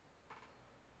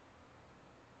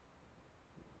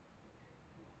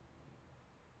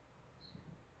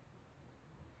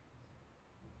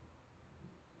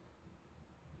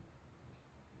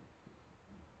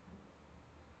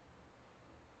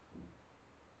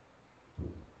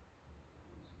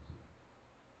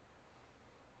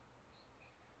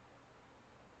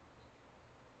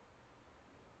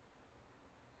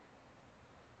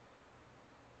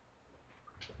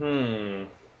 Hmm.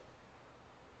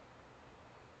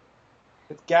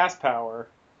 It's gas power.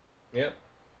 Yep.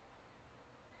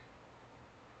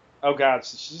 Oh God,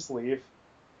 should she just leave?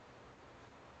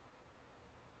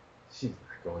 She's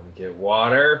not going to get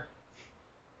water.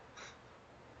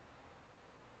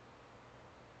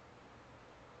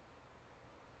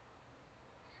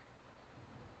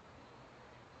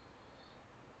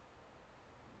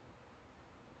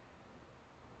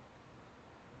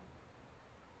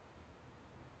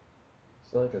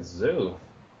 It's like a zoo.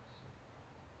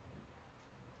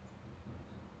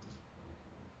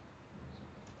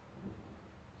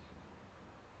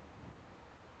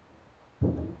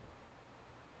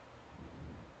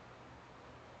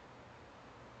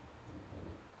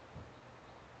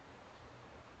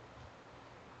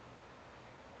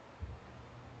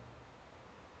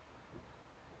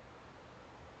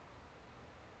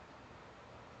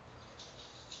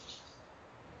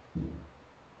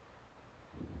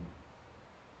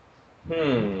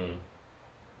 Hmm.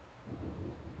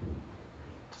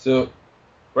 So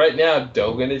right now,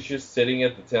 Dogen is just sitting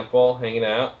at the temple, hanging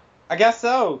out. I guess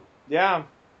so. Yeah.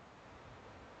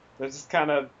 They're just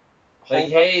kind of Like, hold up.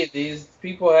 hey, these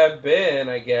people have been,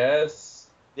 I guess.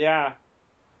 Yeah.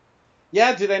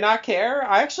 Yeah. Do they not care?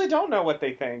 I actually don't know what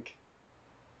they think.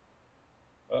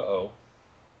 Uh-oh.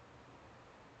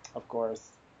 Of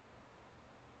course.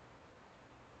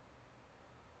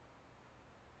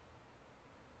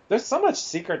 There's so much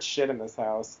secret shit in this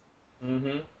house.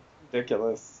 Mm-hmm.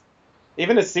 Ridiculous.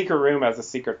 Even a secret room has a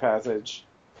secret passage.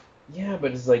 Yeah,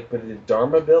 but it's like, but did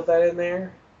Dharma build that in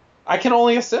there? I can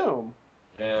only assume.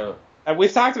 Yeah. And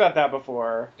we've talked about that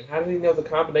before. And how did he know the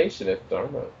combination if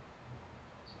Dharma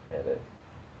had it?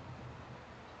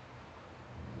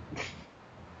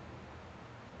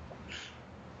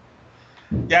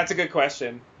 Yeah, it's a good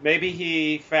question. Maybe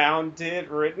he found it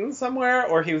written somewhere,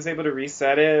 or he was able to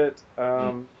reset it,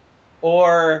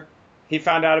 or he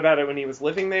found out about it when he was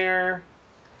living there.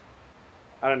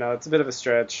 I don't know. It's a bit of a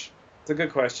stretch. It's a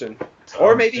good question.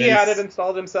 Or Oh, maybe he had it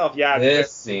installed himself. Yeah, dude.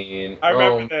 this scene. I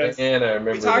remember Oh this. man, I We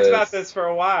remember talked about this. this for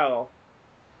a while.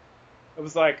 It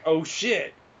was like, oh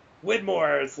shit,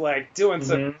 Widmore is like doing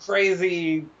some Mm-hmm.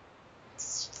 crazy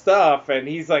stuff, and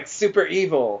he's like super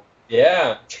evil.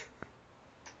 Yeah.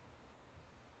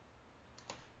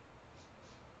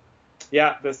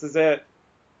 Yeah, this is it.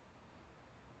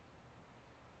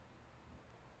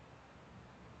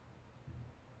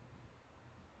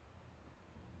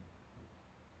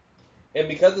 And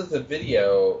because it's a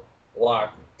video,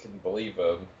 Locke can believe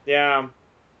him Yeah.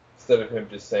 instead of him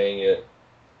just saying it.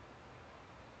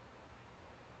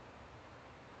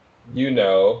 You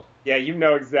know. Yeah, you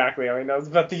know exactly how he knows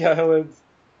about the islands.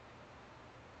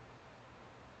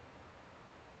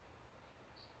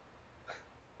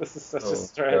 This is such a Oh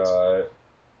stretch. god.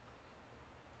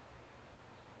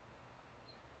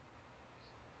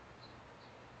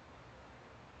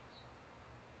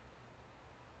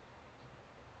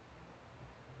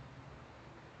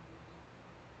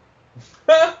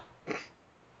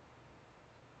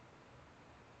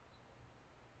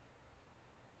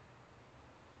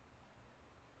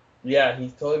 Yeah,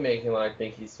 he's totally making Locke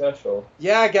think he's special.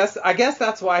 Yeah, I guess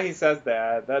that's why he says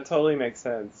that. That totally makes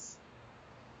sense.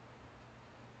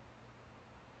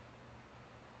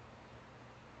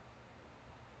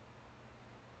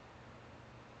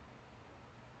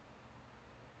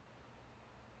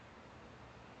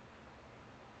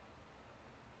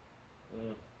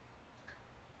 Mm.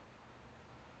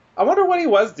 I wonder what he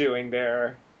was doing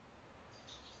there.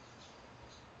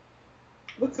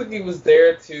 Looks like he was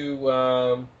there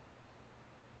to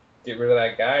get rid of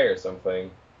that guy or something.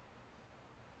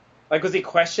 Like, was he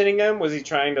questioning him? Was he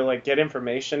trying to like get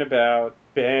information about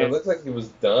It Ben? looks like he was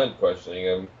done questioning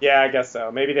him. Yeah, I guess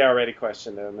so. Maybe they already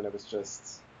questioned him, and it was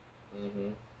just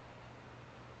Mm-hmm.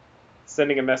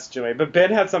 sending a message away. But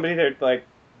Ben had somebody there like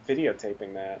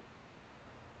videotaping that.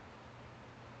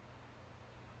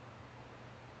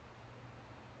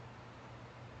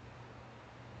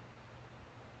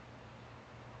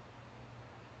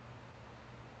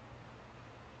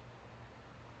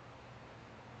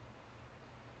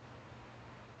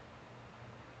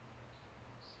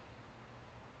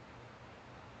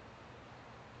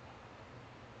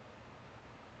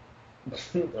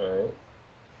 All right.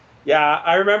 Yeah,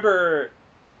 I remember.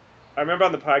 I remember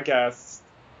on the podcast,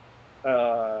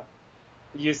 uh,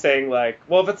 you saying like,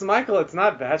 "Well, if it's Michael, it's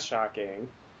not that shocking."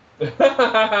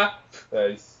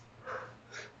 Nice.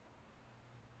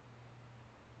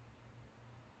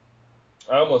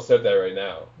 I almost said that right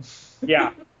now.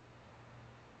 Yeah.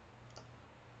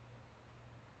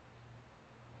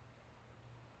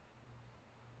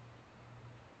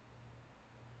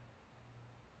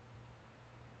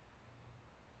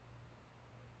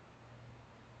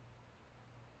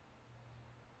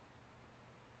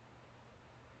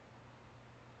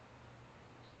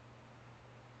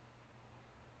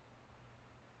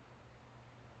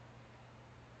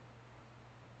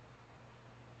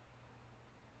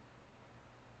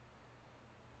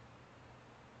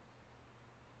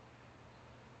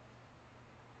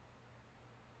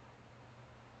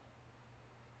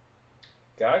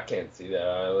 God can't see that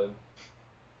island.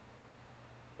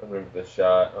 I remember the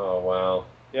shot. Oh wow.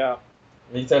 Yeah.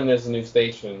 Anytime there's a new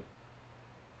station,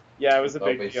 Yeah, it was a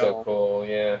that'll big be so deal. cool.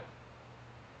 Yeah.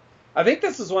 I think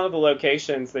this is one of the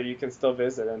locations that you can still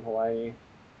visit in Hawaii.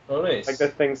 Oh Like the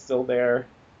nice. thing's still there,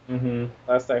 Mm-hmm.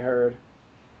 last I heard.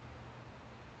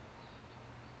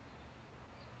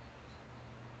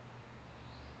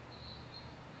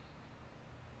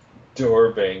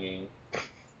 Door banging.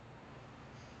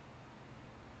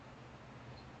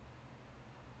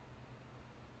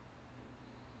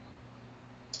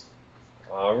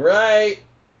 All right.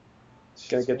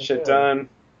 Gonna Shit's get been shit done. done.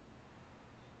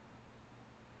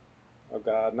 Oh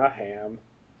God, not ham.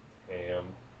 Ham.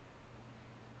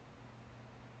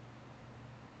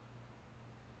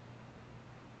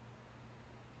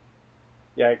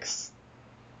 Yikes.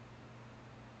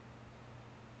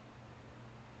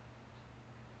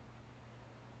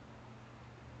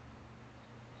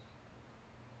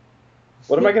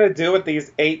 What am I gonna do with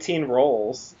these 18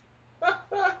 rolls?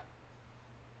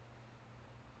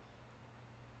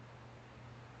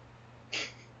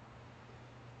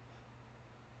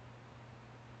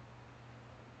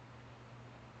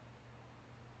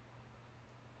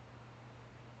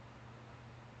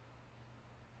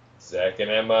 Zach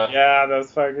and Emma. Yeah,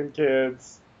 those fucking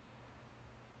kids.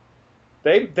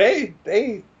 They're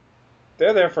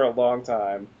there for a long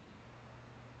time.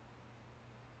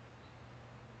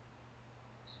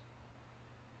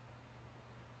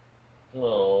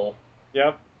 Oh.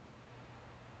 Yep.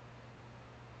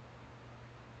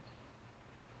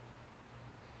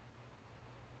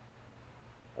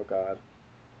 Oh God.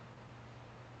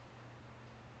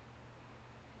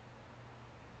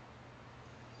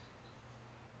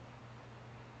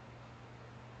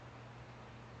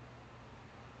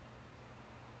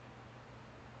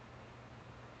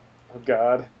 Oh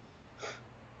God.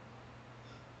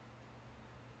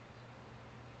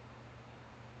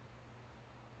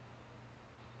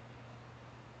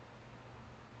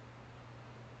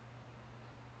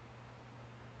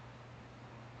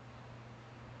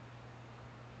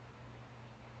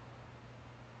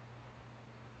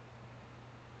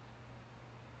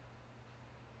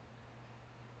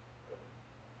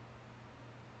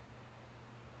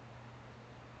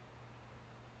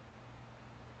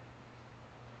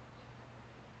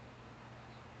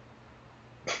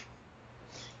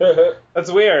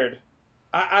 That's weird.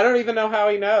 I don't even know how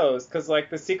he knows, because like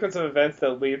the sequence of events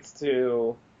that leads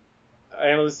to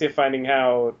Ana Lucia finding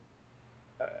out,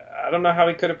 I don't know how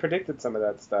he could have predicted some of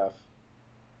that stuff.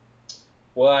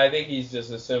 Well, I think he's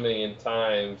just assuming in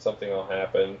time something will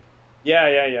happen. Yeah,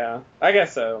 yeah, yeah. I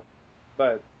guess so.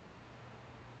 But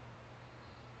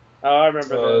oh, I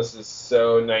remember Oh, this. this is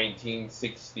so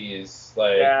 1960s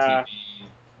like Yeah,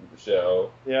 TV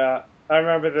show. yeah. I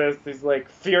remember this. He's like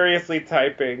furiously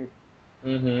typing.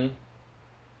 Mm-hmm.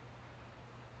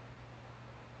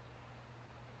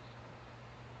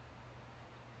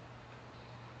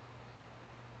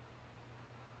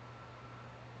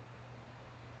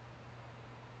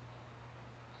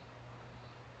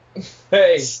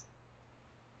 Hey,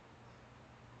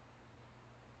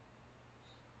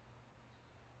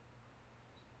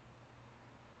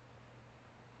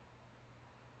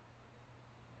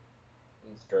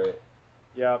 that's great.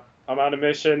 Yep, I'm on a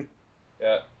mission.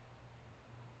 Yeah,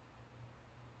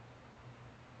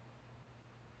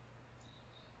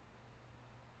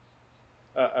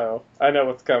 Uh-oh. I know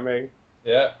what's coming.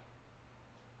 yeah.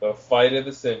 The fight of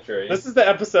the century. This is the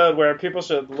episode where people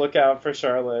should look out for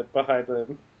Charlotte behind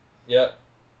them. Yep.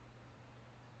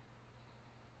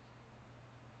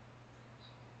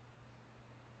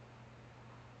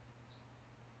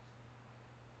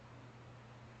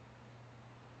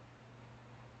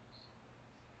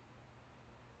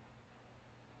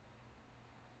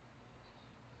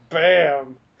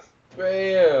 Bam!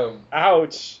 Bam.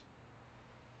 Ouch.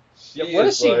 She What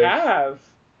does is she like have?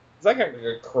 It's like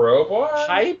a crowbar?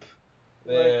 pipe?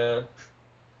 Yeah.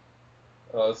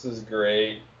 Oh, this is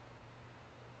great.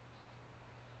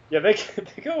 Yeah, they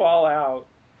go all out.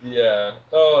 Yeah.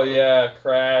 Oh yeah,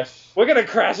 crash. We're gonna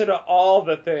crash into all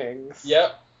the things.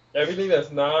 Yep. Everything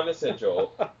that's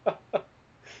non-essential.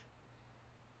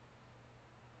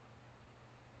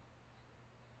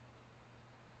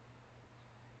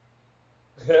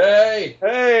 Hey!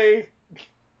 Hey!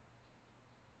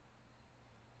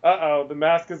 Uh-oh, the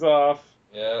mask is off.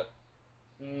 Yeah.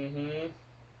 Mm-hmm.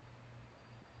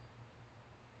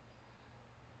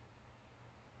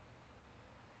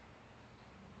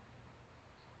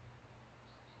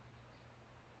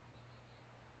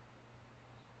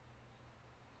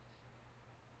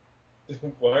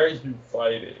 Why are you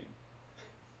fighting?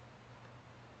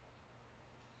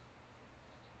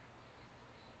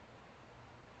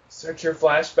 Search your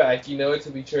flashback. You know it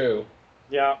to be true.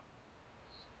 Yeah.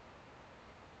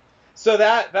 So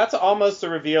that's almost a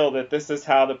reveal that this is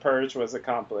how the purge was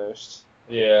accomplished.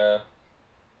 Yeah.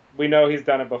 We know he's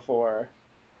done it before.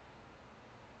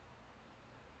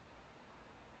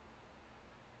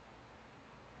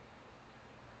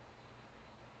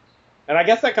 And I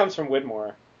guess that comes from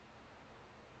Widmore.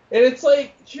 And it's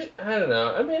like, I don't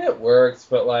know. I mean, it works,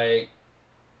 but like,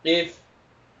 if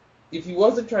he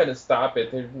wasn't trying to stop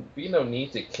it, there'd be no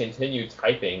need to continue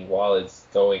typing while it's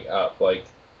going up. Like,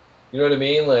 you know what I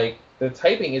mean? Like, the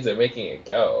typing isn't making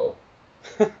it go.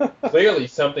 Clearly,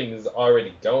 something is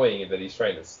already going that he's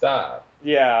trying to stop.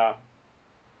 Yeah.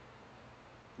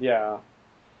 Yeah.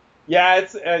 Yeah,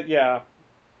 yeah.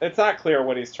 It's not clear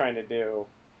what he's trying to do.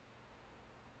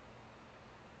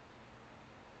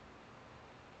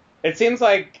 It seems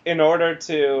like in order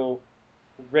to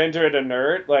render it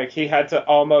inert, like he had to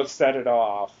almost set it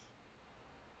off.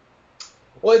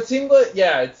 Well, it seemed like,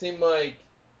 yeah,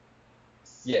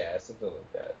 yeah, something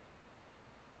like that.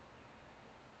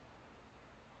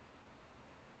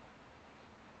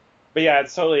 But yeah,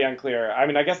 it's totally unclear. I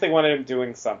mean, I guess they wanted him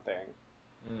doing something.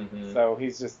 Mm-hmm. So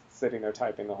he's just sitting there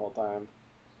typing the whole time.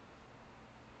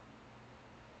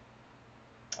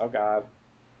 Oh God.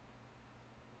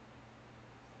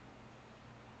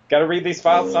 Gotta read these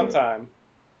files sometime.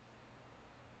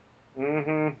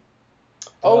 Mm-hmm.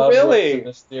 Oh, God works in really?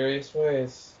 mysterious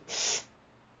ways.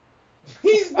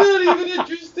 He's not even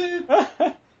interested.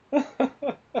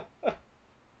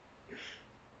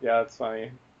 Yeah, that's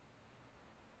funny.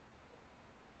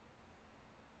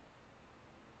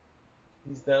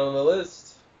 He's down on the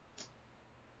list.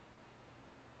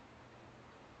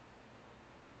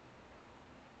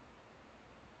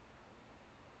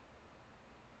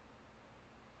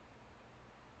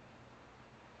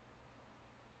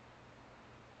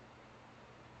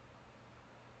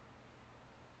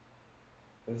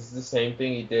 This is the same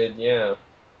thing he did, yeah, to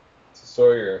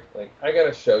Sawyer. Like, I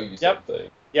gotta show you Yep.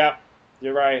 something. Yep.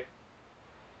 You're right.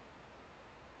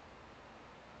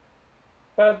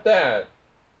 About that.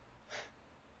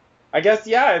 I guess,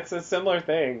 yeah, it's a similar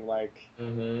thing. Like,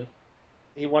 Mm-hmm.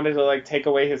 he wanted to, like, take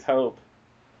away his hope.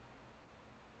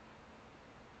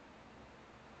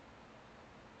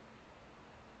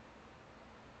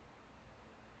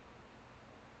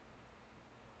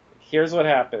 Here's what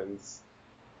happens.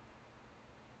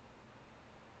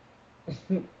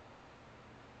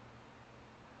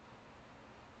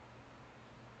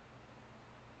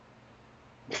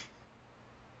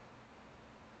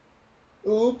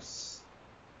 Oops.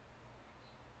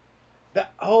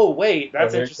 Oh, wait, Oh,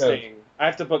 that's here it comes. interesting. I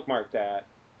have to bookmark that.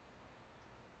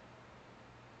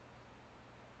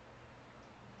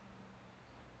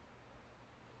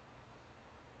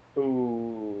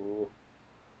 Ooh.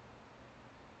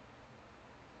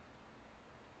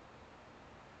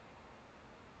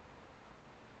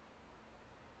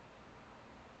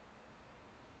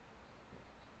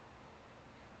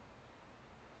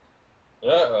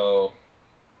 Uh-oh.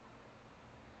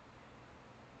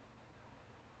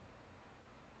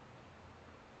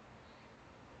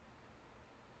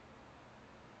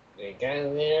 They got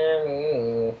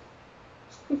there.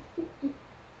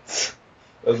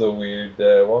 That was a weird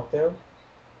walk down.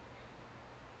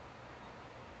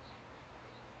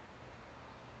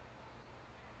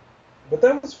 But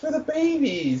that was for the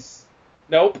babies.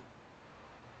 Nope.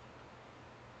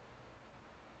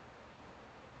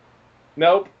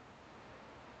 Nope.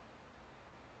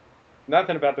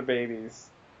 Nothing about the babies.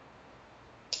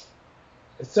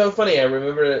 It's so funny. I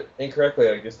remember it incorrectly,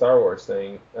 like the Star Wars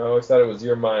thing. I always thought it was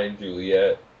your mind,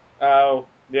 Juliet. Oh,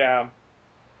 yeah.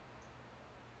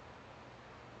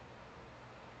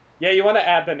 Yeah, you want to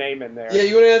add the name in there. Yeah,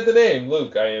 you want to add the name,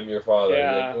 Luke. I am your father. Like,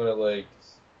 Yeah. you want to like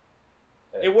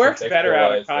It works better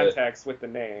out of Contextualize it. context with the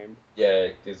name. Yeah,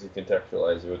 because you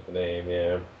contextualize it with the name,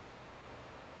 yeah.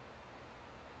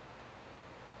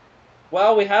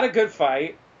 Well, we had a good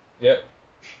fight. Yep.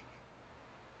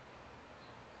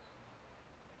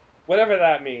 Whatever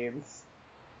that means.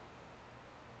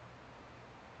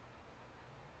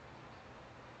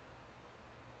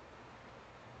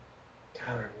 God,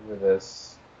 I remember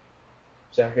this.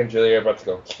 Jack and Julie are about to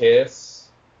go kiss.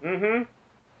 Mm-hmm.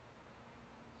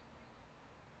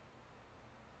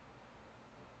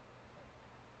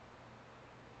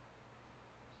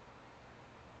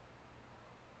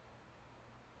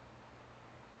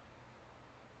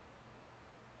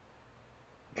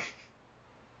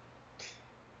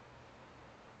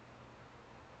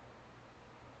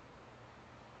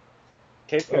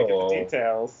 Kate's gonna get the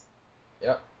details.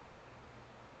 Yep.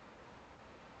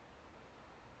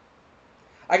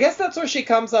 I guess that's where she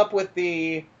comes up with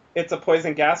the "it's a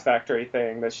poison gas factory"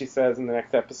 thing that she says in the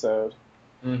next episode.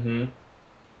 Mm-hmm.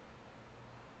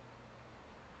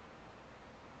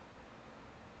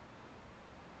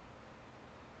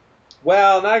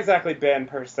 Well, not exactly Ben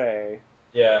per se.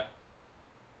 Yeah.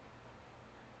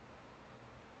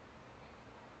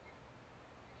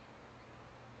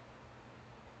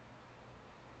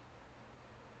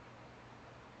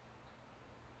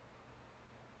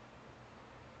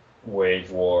 Wage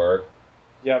war.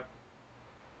 Yep.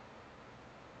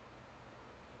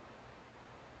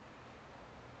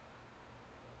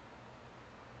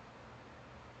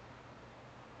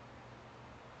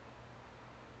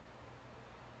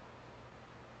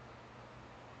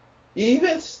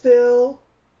 Even still,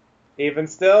 Even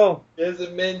still. he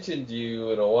hasn't mentioned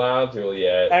you in a while,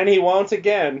 Juliet. And he won't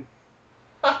again.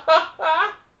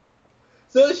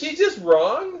 So is she just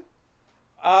wrong?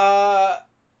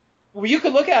 Well, you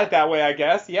could look at it that way, I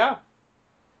guess. Yeah.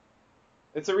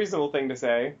 It's a reasonable thing to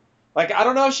say. Like, I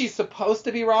don't know if she's supposed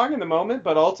to be wrong in the moment,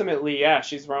 but ultimately, yeah,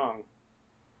 she's wrong.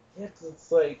 Yeah, 'cause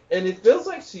it's like, and it feels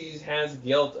like she has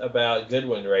guilt about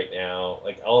Goodwin right now.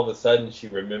 Like, all of a sudden she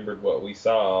remembered what we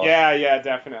saw. Yeah,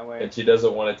 definitely. And she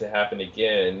doesn't want it to happen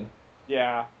again.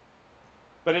 Yeah.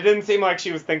 But it didn't seem like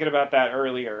she was thinking about that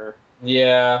earlier.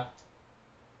 Yeah.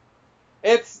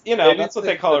 It's, Maybe that's what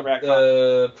they call it, retcon.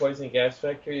 The poison gas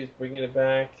factory is bringing it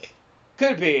back.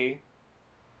 Could be.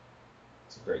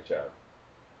 It's a great job.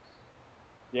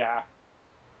 Yeah.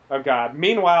 Oh, God.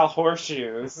 Meanwhile,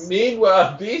 horseshoes.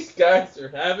 Meanwhile, these guys are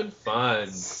having fun.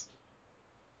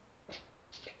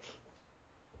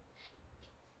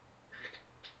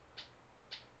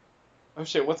 Oh,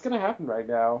 shit. What's going to happen right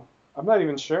now? I'm not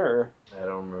even sure. I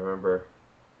don't remember.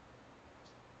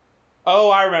 Oh,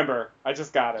 I remember. I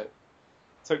just got it.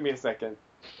 Took me a second.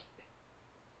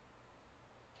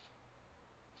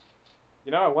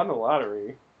 I won the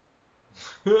lottery.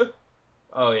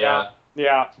 Oh, yeah.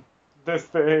 Yeah. This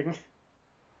thing.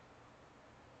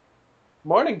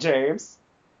 Morning, James.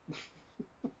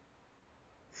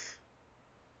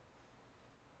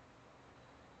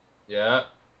 Yeah.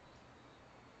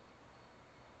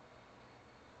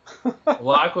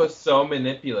 Locke was so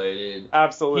manipulated.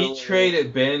 Absolutely. He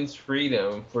traded Ben's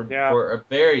freedom for a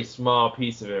very small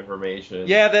piece of information.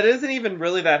 Yeah, that isn't even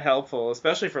really that helpful,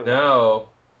 especially for No.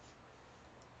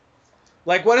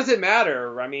 Like, what does it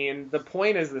matter? I mean, the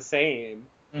point is the same.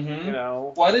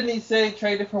 Mm-hmm. Why didn't he say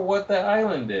trade it for what the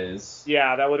island is?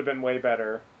 Yeah, that would have been way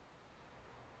better.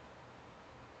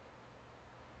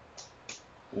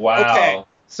 Wow. Okay.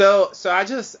 So I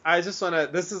just want to.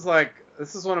 This is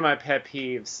one of my pet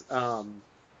peeves.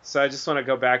 So I just want to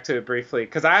go back to it briefly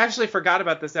because I actually forgot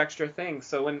about this extra thing.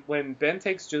 So when Ben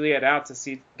takes Juliet out to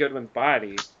see Goodwin's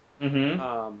body,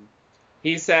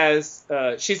 he says,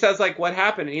 she says like, what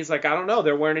happened? And he's like, I don't know.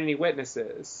 There weren't any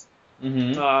witnesses.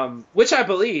 Which I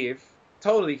believe,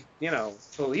 totally,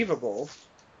 believable.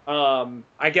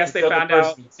 I guess they found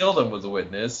out. The person who killed him was a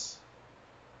witness.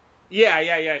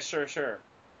 Yeah, sure.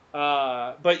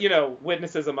 But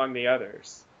witnesses among the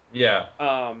others. Yeah.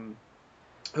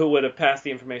 Who would have passed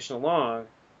the information along.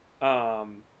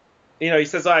 He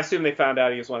says, I assume they found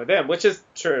out he was one of them, which is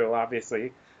true,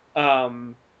 obviously.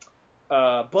 But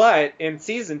in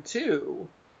season 2,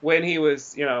 when he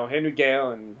was, Henry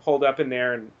Gale and holed up in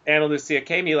there, and Ana Lucia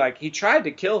came, he tried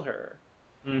to kill her.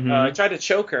 He tried to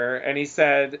choke her, and he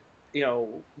said,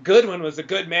 Goodwin was a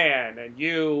good man, and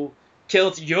you're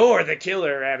the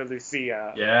killer, Ana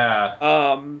Lucia.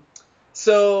 Yeah.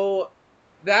 So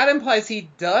that implies he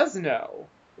does know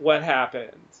what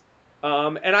happened.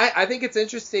 And I think it's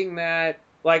interesting that,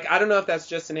 I don't know if that's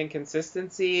just an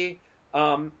inconsistency.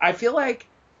 I feel like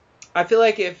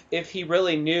if he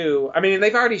really knew, I mean,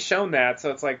 they've already shown that,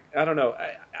 so it's I don't know.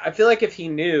 I feel like if he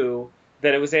knew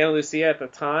that it was Ana Lucia at the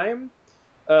time,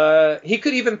 he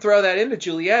could even throw that into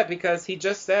Juliet because he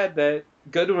just said that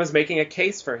Goodwin was making a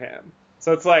case for him.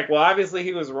 So it's like, well, obviously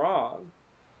he was wrong.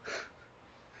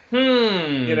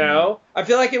 You know, I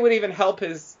feel like it would even help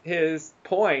his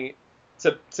point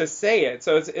to say it.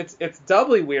 So it's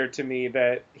doubly weird to me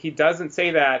that he doesn't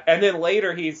say that, and then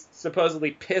later he's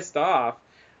supposedly pissed off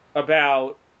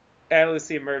about Ana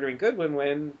Lucia murdering Goodwin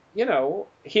when, you know,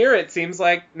 here it seems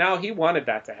like now he wanted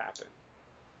that to happen.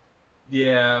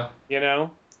 Yeah. You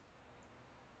know?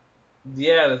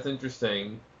 Yeah, that's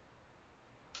interesting.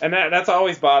 And that's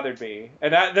always bothered me.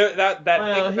 And that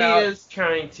well, thing about, he is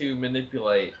trying to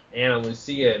manipulate Ana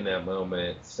Lucia in that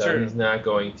moment, so True. He's not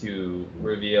going to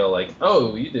reveal like,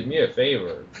 "Oh, you did me a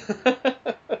favor."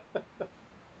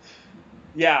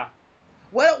 Yeah.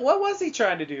 What was he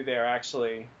trying to do there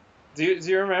actually? Do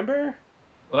you remember?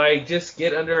 Like, just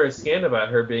get under her skin about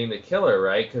her being the killer,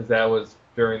 right? Because that was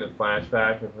during the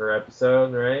flashback of her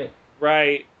episode, right?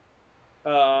 Right.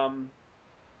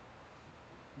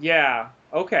 Yeah.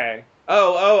 Okay.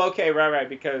 Oh, okay. Right.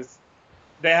 Because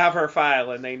they have her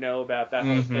file and they know about that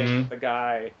whole thing with the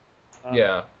guy.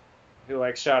 Yeah. Who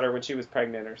like shot her when she was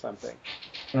pregnant or something.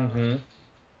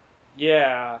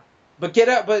 Yeah. But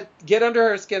get under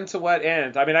her skin to what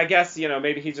end? I mean, I guess, you know,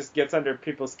 maybe he just gets under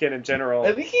people's skin in general.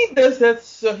 I think he does that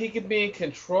so he can be in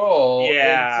control.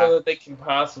 Yeah. And so that they can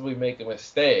possibly make a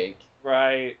mistake.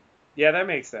 Right. Yeah, that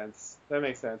makes sense.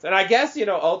 And I guess, you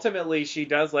know, ultimately she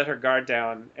does let her guard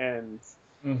down, and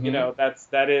you know,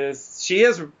 she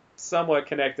is somewhat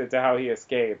connected to how he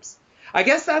escapes. I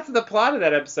guess that's the plot of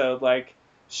that episode. Like,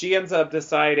 she ends up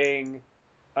deciding,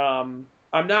 I'm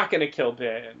not gonna kill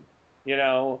Ben, you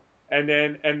know, and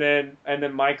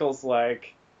then Michael's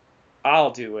like,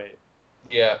 I'll do it.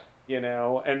 Yeah. You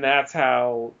know, and that's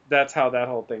how that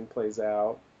whole thing plays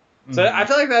out. So I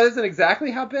feel like that isn't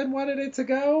exactly how Ben wanted it to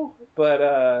go,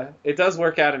 but it does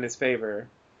work out in his favor.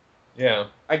 Yeah.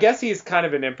 I guess he's kind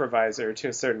of an improviser to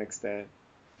a certain extent.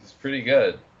 He's pretty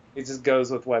good. He just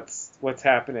goes with what's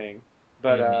happening.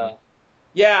 But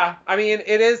yeah, I mean,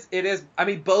 it is. I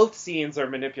mean, both scenes are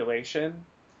manipulation.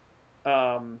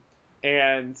 And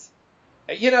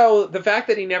you know, the fact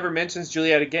that he never mentions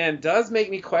Juliet again does make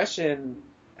me question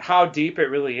how deep it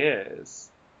really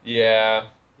is. Yeah.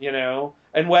 You know,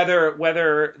 and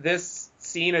whether this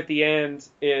scene at the end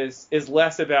is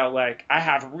less about like, I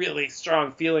have really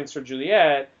strong feelings for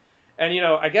Juliet, and you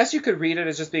know, I guess you could read it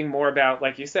as just being more about,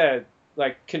 like you said,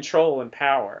 like control and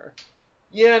power.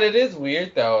 Yeah, and it is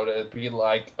weird though to be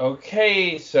like,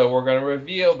 okay, so we're gonna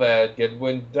reveal that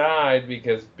Goodwin died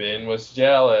because Ben was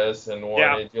jealous and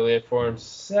wanted Juliet for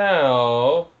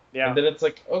himself. Yeah. And then it's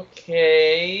like,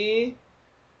 okay.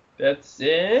 That's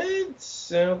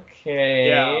it? Okay.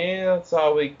 Yeah. That's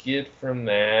all we get from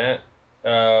that.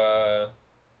 Yeah,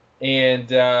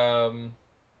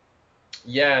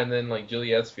 and then like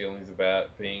Juliet's feelings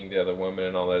about being the other woman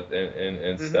and all that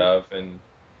and stuff. And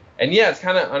yeah, it's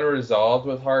kind of unresolved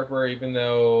with Harper, even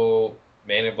though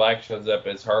Man in Black shows up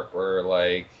as Harper,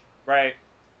 like. Right.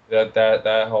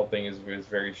 That whole thing is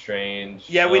very strange.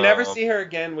 Yeah, we never see her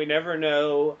again. We never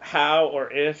know how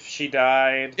or if she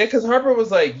died. Yeah, because Harper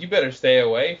was like, "You better stay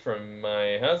away from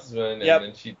my husband,"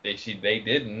 and then they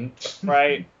didn't.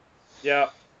 Right.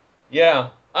 Yep.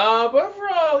 Yeah. But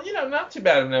overall, you know, not too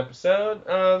bad of an episode.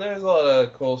 There's a lot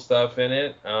of cool stuff in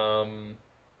it.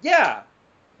 Yeah.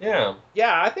 Yeah.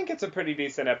 Yeah, I think it's a pretty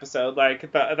decent episode.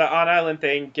 Like the on island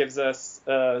thing gives us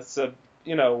some,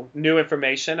 you know, new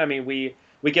information. I mean, we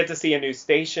get to see a new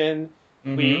station.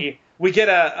 We get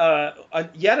a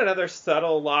yet another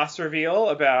subtle lost reveal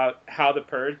about how the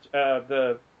purge,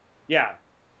 the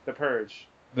purge.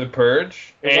 The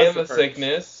purge and the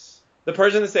sickness. The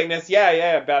purge and the sickness. Yeah,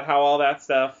 about how all that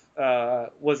stuff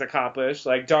was accomplished.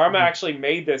 Like Dharma actually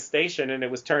made this station and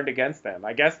it was turned against them.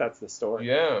 I guess that's the story.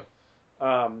 Yeah.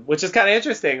 Which is kind of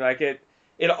interesting. Like it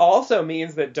also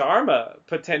means that Dharma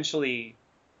potentially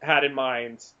had in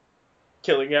mind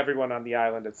killing everyone on the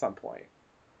island at some point.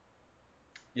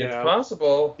 Yeah, it's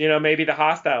possible. You know, maybe the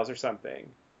hostiles or something.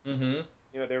 You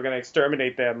know, they were going to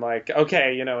exterminate them. Like,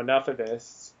 okay, you know, enough of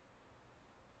this.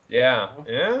 Yeah. You know?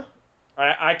 Yeah.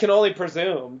 I can only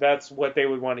presume that's what they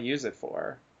would want to use it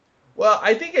for. Well,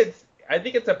 I think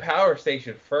it's a power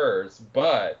station first,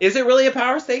 but is it really a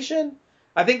power station?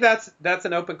 I think that's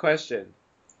an open question.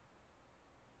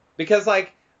 Because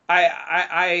like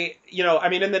I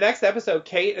mean, in the next episode,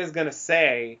 Kate is gonna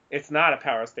say it's not a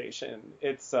power station.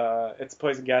 It's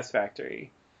poison gas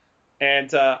factory.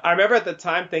 And I remember at the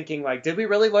time thinking, like, did we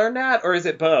really learn that, or is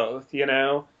it both? You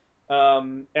know,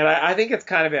 and I think it's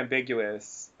kind of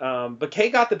ambiguous. But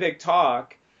Kate got the big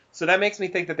talk, so that makes me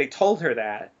think that they told her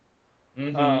that.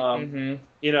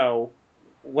 You know,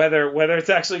 whether it's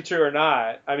actually true or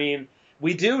not. I mean,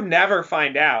 we do never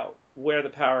find out where the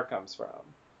power comes from.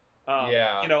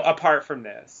 Yeah. You know, apart from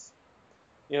this.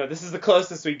 You know, this is the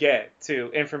closest we get to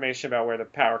information about where the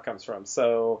power comes from.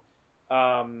 So,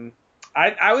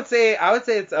 I would say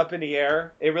it's up in the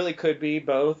air. It really could be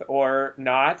both or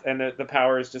not, and the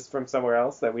power is just from somewhere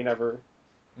else that we never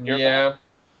hear about.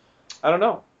 I don't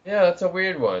know. Yeah, that's a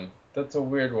weird one. That's a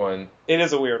weird one. It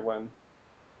is a weird one.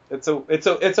 It's a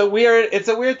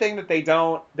weird thing that they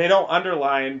don't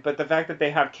underline, but the fact that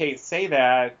they have Kate say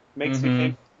that makes me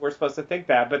think we're supposed to think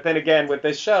that. But then again, with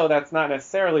this show, that's not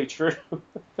necessarily true.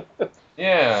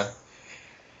 Yeah.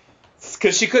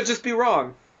 Because she could just be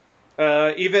wrong.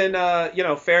 Even you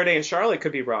know, Faraday and Charlotte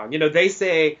could be wrong. You know, they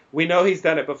say we know he's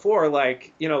done it before,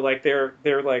 like, you know, like they're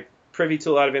like privy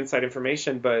to a lot of inside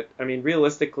information, but I mean,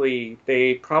 realistically,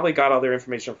 they probably got all their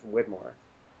information from Widmore.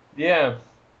 Yeah.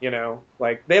 You know,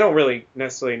 like they don't really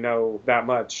necessarily know that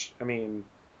much. I mean,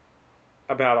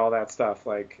 about all that stuff.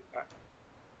 Like,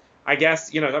 I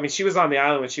guess, you know, I mean, she was on the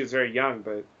island when she was very young,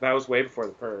 but that was way before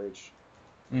the Purge.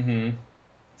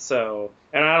 So,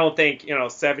 and I don't think, you know,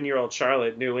 7-year-old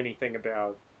Charlotte knew anything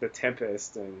about the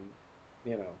Tempest and,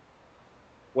 you know,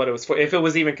 what it was for, if it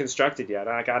was even constructed yet.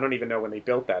 I don't even know when they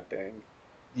built that thing.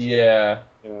 Yeah.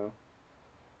 You know,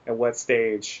 at what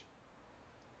stage.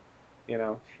 You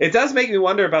know, it does make me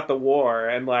wonder about the war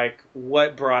and like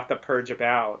what brought the Purge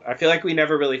about. I feel like we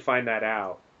never really find that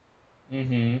out.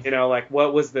 You know, like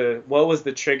what was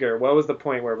the trigger? What was the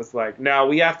point where it was like, no,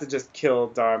 we have to just kill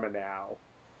Dharma now?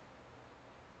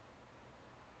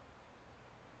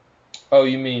 Oh,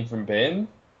 you mean from Ben?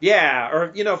 Yeah,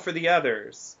 or you know, for the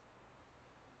others.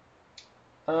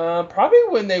 Probably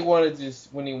when he wanted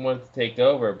to take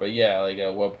over. But yeah, like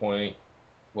at what point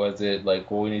was it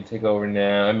like, well, we need to take over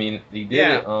now? I mean, he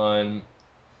did it on.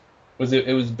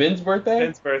 It was Ben's birthday?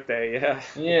 Ben's birthday, yeah.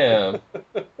 Yeah.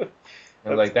 I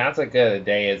was like, that's as good a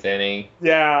day as any.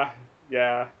 Yeah.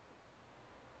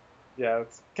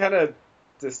 It's kind of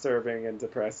disturbing and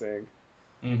depressing.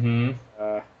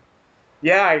 Yeah,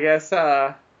 I guess.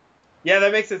 Yeah,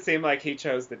 that makes it seem like he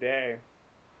chose the day.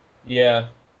 Yeah.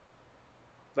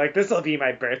 Like, this will be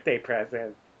my birthday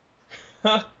present.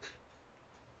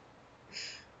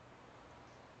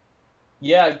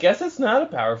 Yeah, I guess it's not a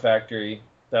power factory.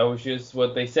 That was just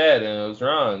what they said, and it was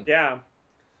wrong. Yeah.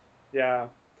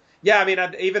 I mean,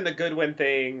 even the Goodwin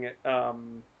thing,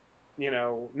 you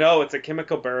know, no, it's a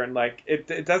chemical burn. Like,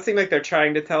 it does seem like they're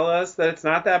trying to tell us that it's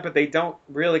not that, but they don't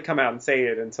really come out and say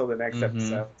it until the next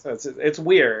episode. So it's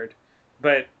weird,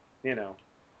 but you know,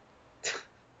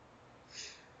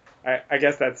 I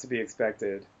guess that's to be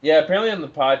expected. Yeah, apparently on the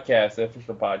podcast, the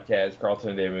official podcast, Carlton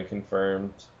and David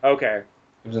confirmed. Okay.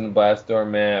 It was in the blast door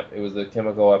map. It was a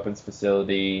chemical weapons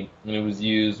facility, and it was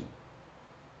used,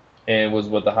 and was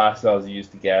what the hostiles used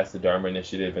to gas the Dharma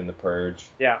Initiative in the Purge.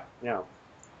 Yeah.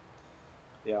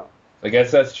 I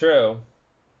guess that's true.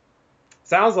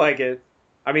 Sounds like it.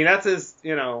 I mean, that's as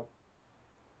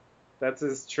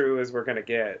true as we're gonna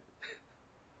get.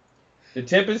 The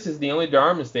Tempest is the only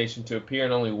Dharma station to appear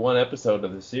in only one episode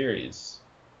of the series.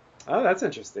 Oh, that's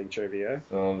interesting trivia.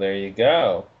 So there you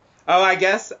go. Oh, I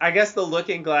guess the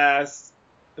Looking Glass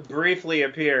briefly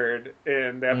appeared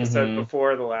in the episode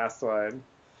before the last one.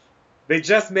 They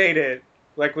just made it,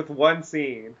 like, with one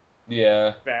scene.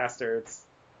 Yeah. Bastards.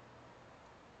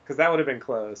 Because that would have been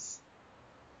close.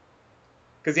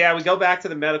 Because, yeah, we go back to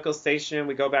the medical station.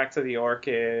 We go back to the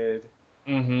Orchid.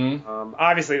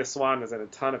 Obviously, the Swan was in a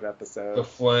ton of episodes. The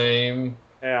Flame.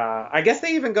 Yeah. I guess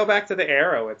they even go back to the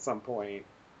Arrow at some point.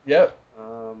 Yep.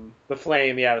 The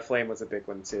Flame, yeah, the Flame was a big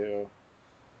one, too.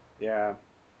 Yeah.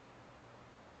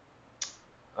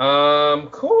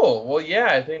 Cool. Well, yeah,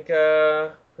 I think,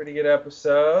 pretty good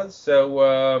episode.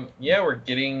 So, yeah, we're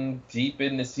getting deep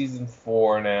into season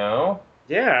 4 now.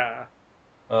 Yeah.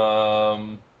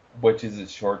 Which is a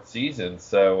short season.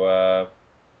 So,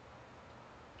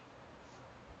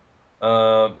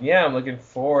 yeah, I'm looking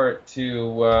forward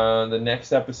to the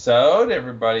next episode.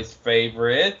 Everybody's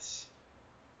favorite,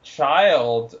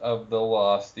 Child of the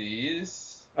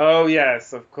Losties. Oh,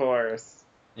 yes, of course.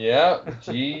 Yeah,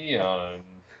 Ji-yeon.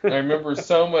 I remember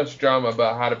so much drama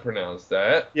about how to pronounce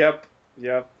that. Yep.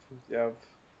 Yeah,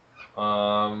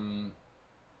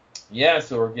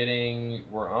 so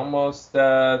we're almost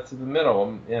to the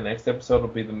middle. Yeah, next episode will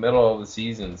be the middle of the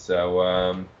season.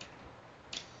 So,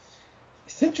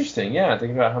 it's interesting. Yeah,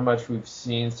 thinking about how much we've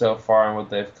seen so far and what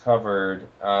they've covered.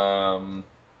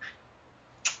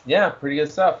 Yeah, pretty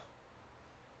good stuff.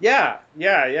 Yeah.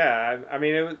 I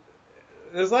mean,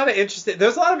 there's a lot of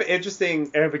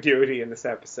interesting ambiguity in this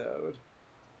episode.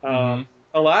 Mm-hmm.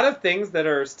 A lot of things that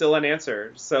are still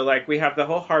unanswered. So like we have the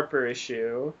whole Harper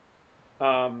issue.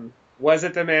 Was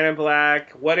it the Man in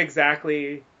Black? What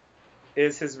exactly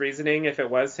is his reasoning if it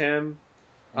was him?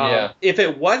 Yeah. If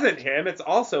it wasn't him, it's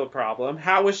also a problem.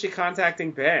 How was she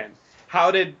contacting Ben?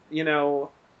 How did,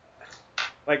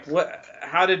 like what?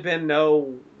 How did Ben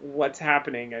know what's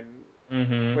happening and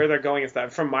Mm-hmm. where they're going and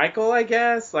stuff? From Michael, I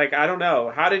guess. Like I don't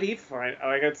know. How did he find?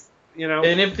 Like it's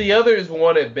And if the others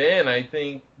wanted Ben, I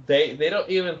think they don't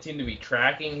even seem to be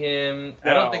tracking him.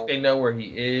 I don't think No, they know where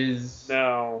he is.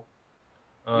 no,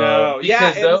 no.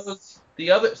 Yeah, Because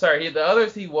the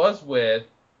others he was with,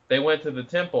 they went to the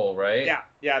temple, right?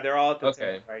 yeah. They're all at the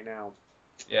Okay. temple right now.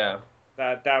 Yeah.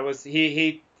 That was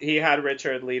he had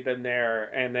Richard lead them there,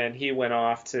 and then he went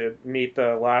off to meet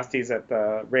the Losties at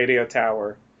the radio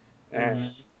tower,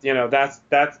 and that's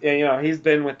he's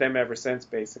been with them ever since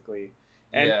basically,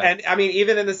 and I mean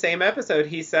even in the same episode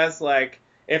he says like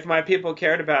if my people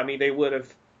cared about me they would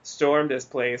have stormed this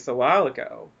place a while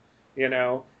ago,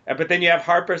 but then you have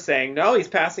Harper saying no he's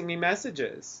passing me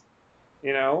messages,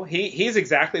 he's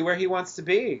exactly where he wants to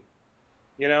be.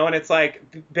 And it's like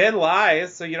Ben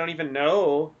lies, so you don't even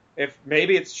know if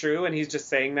maybe it's true and he's just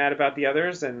saying that about the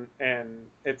others and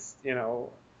it's,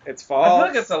 it's false. I feel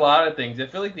like it's a lot of things. I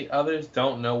feel like the others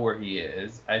don't know where he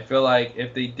is. I feel like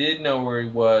if they did know where he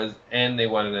was and they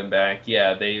wanted him back,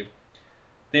 yeah,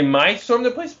 they might storm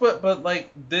the place, but like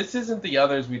this isn't the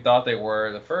others we thought they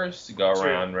were the first go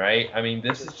around, right? I mean,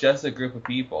 this is just a group of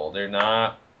people. They're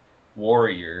not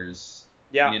warriors.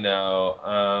 Yeah. They're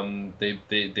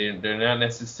not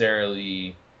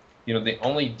necessarily, they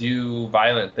only do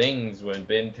violent things when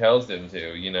Ben tells them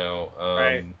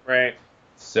to, Right.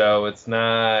 So it's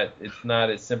not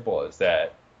as simple as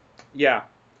that. Yeah.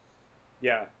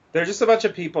 They're just a bunch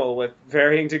of people with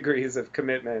varying degrees of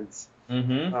commitment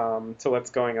to what's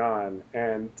going on,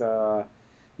 and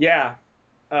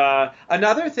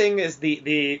another thing is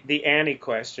the Annie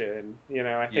question.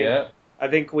 I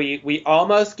think we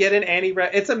almost get an Annie.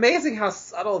 It's amazing how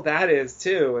subtle that is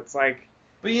too. It's like,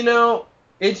 but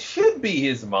it should be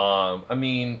his mom. I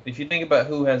mean, if you think about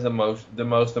who has the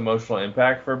most emotional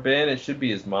impact for Ben, it should be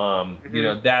his mom.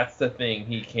 Mm-hmm. That's the thing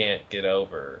he can't get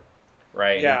over,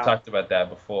 right? Yeah. We talked about that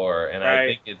before, and right. I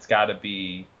think it's got to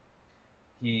be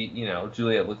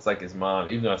Juliet looks like his mom.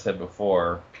 Even though I said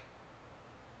before,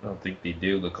 I don't think they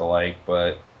do look alike,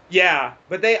 but. Yeah,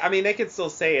 but they could still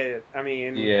say it. I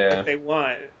mean, if they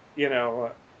want,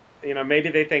 maybe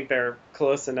they think they're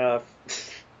close enough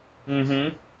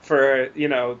for,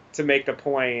 to make the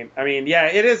point. I mean, yeah,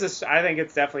 it is. I think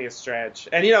it's definitely a stretch.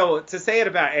 And, to say it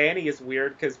about Annie is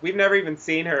weird because we've never even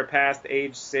seen her past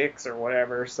age 6 or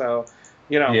whatever. So,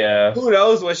 who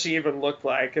knows what she even looked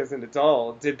like as an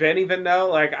adult? Did Ben even know?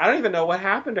 Like, I don't even know what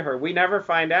happened to her. We never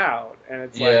find out. And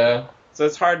it's so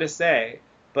it's hard to say.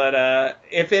 But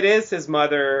if it is his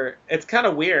mother, it's kind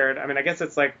of weird. I mean, I guess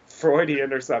it's like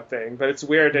Freudian or something, but it's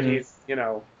weird that he's,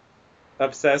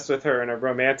 obsessed with her in a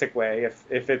romantic way.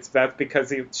 If that's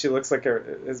because she looks like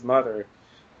his mother.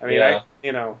 I mean,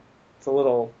 it's a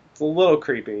little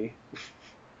creepy.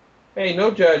 Hey,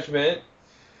 no judgment.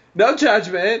 No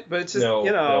judgment, but it's just,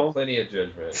 no, plenty of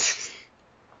judgment.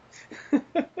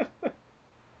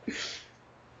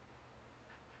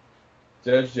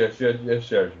 Judge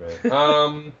judgment.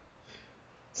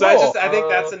 So I think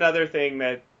that's another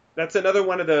thing that's another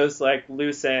one of those like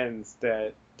loose ends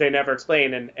that they never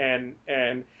explain,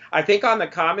 and I think on the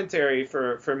commentary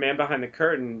for Man Behind the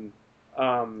Curtain,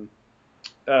 where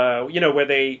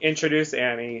they introduce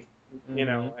Annie,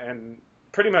 and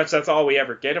pretty much that's all we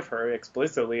ever get of her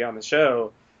explicitly on the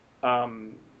show.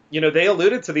 They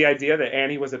alluded to the idea that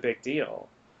Annie was a big deal.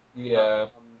 Yeah.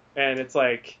 And it's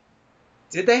like,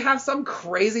 did they have some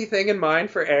crazy thing in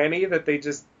mind for Annie that they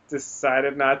just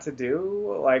decided not to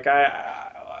do? Like,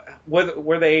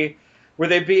 were they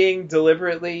being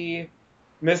deliberately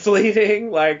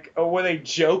misleading? Like, or were they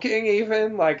joking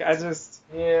even? Like, I just...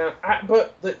 Yeah,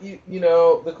 but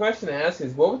the question to ask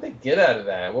is, what would they get out of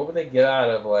that? What would they get out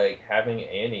of, like, having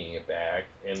Annie back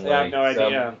and, like, I have no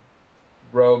idea.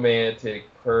 Romantic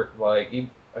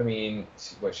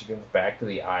she comes back to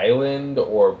the island,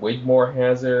 or Wigmore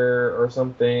has her, or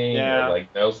something, or,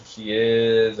 like, knows who she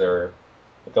is, or,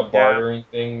 like, a bartering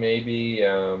thing, maybe.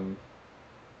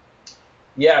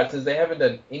 Because they haven't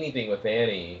done anything with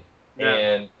Annie,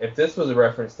 and if this was a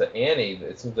reference to Annie,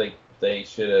 it seems like they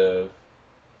should have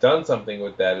done something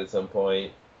with that at some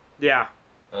point. Yeah.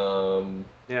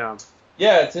 Yeah,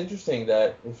 it's interesting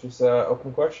that it's just an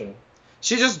open question.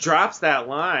 She just drops that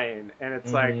line, and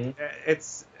it's like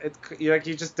it's like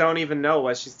you just don't even know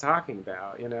what she's talking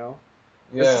about,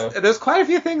 Yeah. There's quite a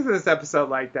few things in this episode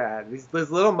like that. These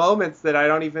little moments that I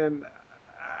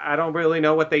don't really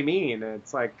know what they mean.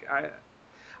 It's like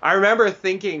I remember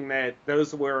thinking that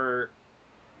those were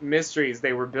mysteries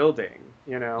they were building,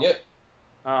 you know. Yep.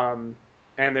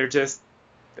 And they just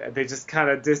kind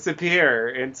of disappear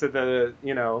into the,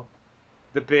 you know,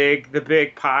 the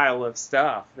big pile of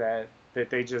stuff that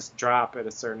they just drop at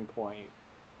a certain point.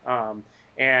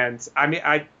 And I mean,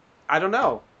 I don't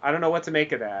know. I don't know what to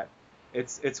make of that.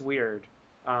 It's weird.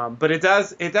 But it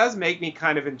does make me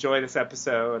kind of enjoy this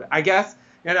episode. I guess,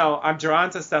 you know, I'm drawn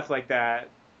to stuff like that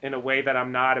in a way that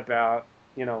I'm not about,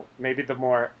 you know, maybe the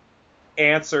more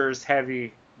answers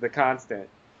heavy The Constant.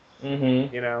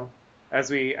 Mm-hmm. You know, as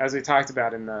we talked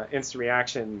about in the Instant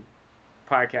Reaction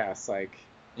podcast, like,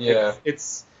 yeah,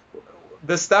 it's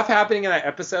the stuff happening in that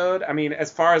episode. I mean,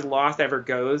 as far as Lost ever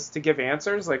goes to give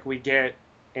answers, like, we get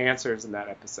answers in that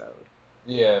episode.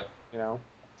 Yeah. You know,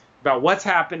 about what's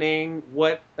happening,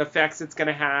 what effects it's going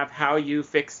to have, how you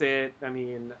fix it. I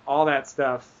mean, all that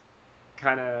stuff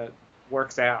kind of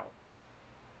works out.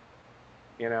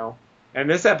 You know, and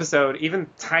this episode, even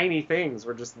tiny things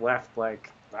were just left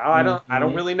like, well, I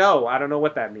don't really know. I don't know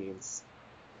what that means.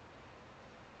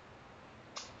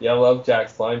 Yeah, I love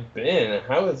Jack's line. Ben,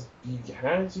 how did you get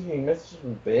a message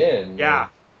from Ben? Yeah.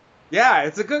 Yeah,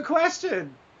 it's a good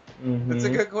question. Mm-hmm. It's a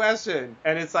good question.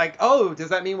 And it's like, oh, does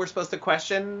that mean we're supposed to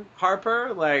question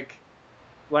Harper? Like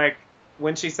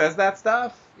when she says that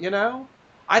stuff, you know?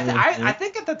 I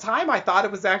think at the time I thought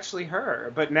it was actually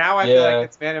her, but now I feel like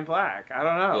it's Man in Black. I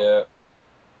don't know. Yeah.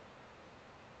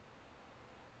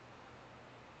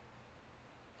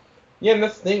 Yeah, and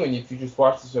that's the thing, if you just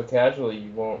watch the show casually,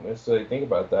 you won't necessarily think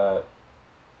about that.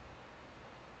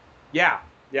 Yeah,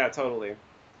 totally.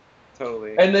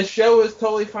 And the show is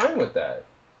totally fine with that.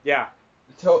 Yeah.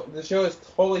 The show is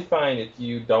totally fine if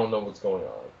you don't know what's going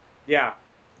on. Yeah.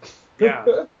 She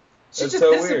just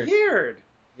so disappeared. Weird.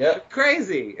 Yep.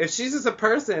 Crazy. If she's just a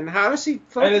person, how does she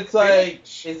fucking And it's like,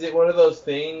 is it one of those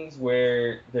things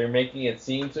where they're making it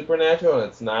seem supernatural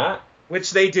and it's not?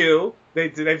 Which they do.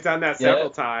 They've done that several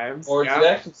times. Or it's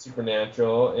actually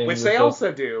supernatural. And which they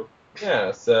also do.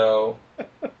 Yeah, so...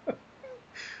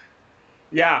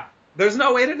 yeah. There's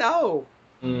no way to know.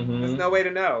 Mm-hmm. There's no way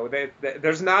to know.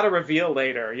 There's not a reveal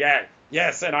later. Yeah.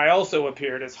 Yes, and I also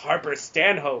appeared as Harper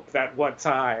Stanhope that one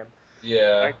time.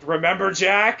 Yeah. Like, remember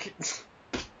Jack? It's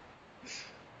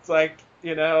like,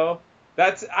 you know...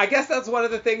 I guess that's one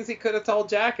of the things he could have told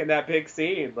Jack in that big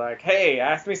scene. Like, hey,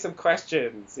 ask me some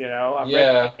questions, you know? I'm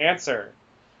ready to answer.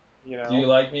 You know? Do you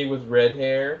like me with red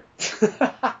hair?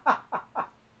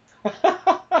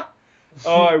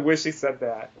 Oh, I wish he said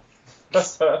that.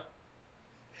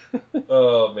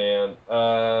 Oh, man.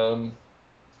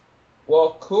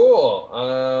 Well, cool.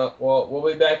 Well,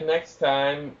 we'll be back next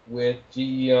time with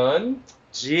Ji-yeon.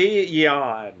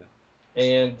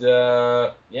 And,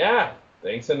 yeah.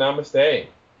 Thanks and namaste.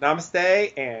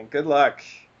 Namaste and good luck.